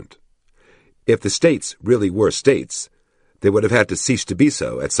government. If the states really were states, they would have had to cease to be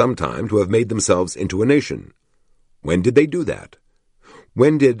so at some time to have made themselves into a nation. When did they do that?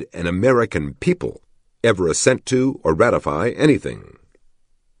 When did an American people ever assent to or ratify anything?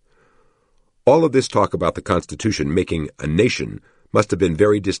 All of this talk about the Constitution making a nation must have been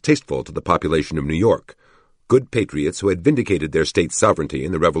very distasteful to the population of New York, good patriots who had vindicated their state's sovereignty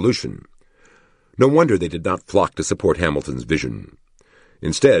in the Revolution. No wonder they did not flock to support Hamilton's vision.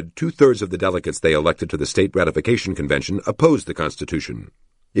 Instead, 2/3 of the delegates they elected to the State Ratification Convention opposed the Constitution.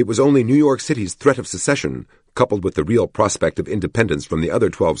 It was only New York City's threat of secession, coupled with the real prospect of independence from the other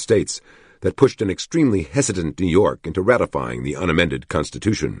 12 states, that pushed an extremely hesitant New York into ratifying the unamended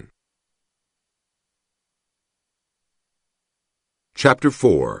Constitution. Chapter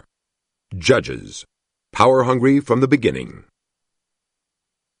 4. Judges. Power-hungry from the beginning.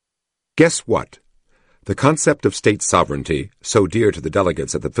 Guess what? The concept of state sovereignty, so dear to the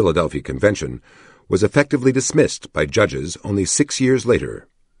delegates at the Philadelphia Convention, was effectively dismissed by judges only 6 years later.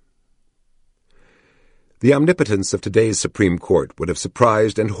 The omnipotence of today's Supreme Court would have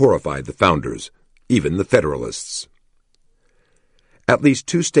surprised and horrified the founders, even the Federalists. At least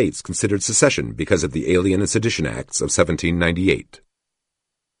 2 states considered secession because of the Alien and Sedition Acts of 1798.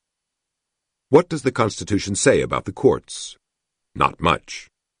 What does the Constitution say about the courts? Not much.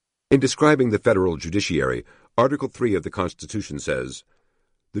 In describing the federal judiciary, Article 3 of the Constitution says,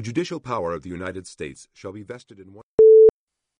 "The judicial power of the United States shall be vested in one..."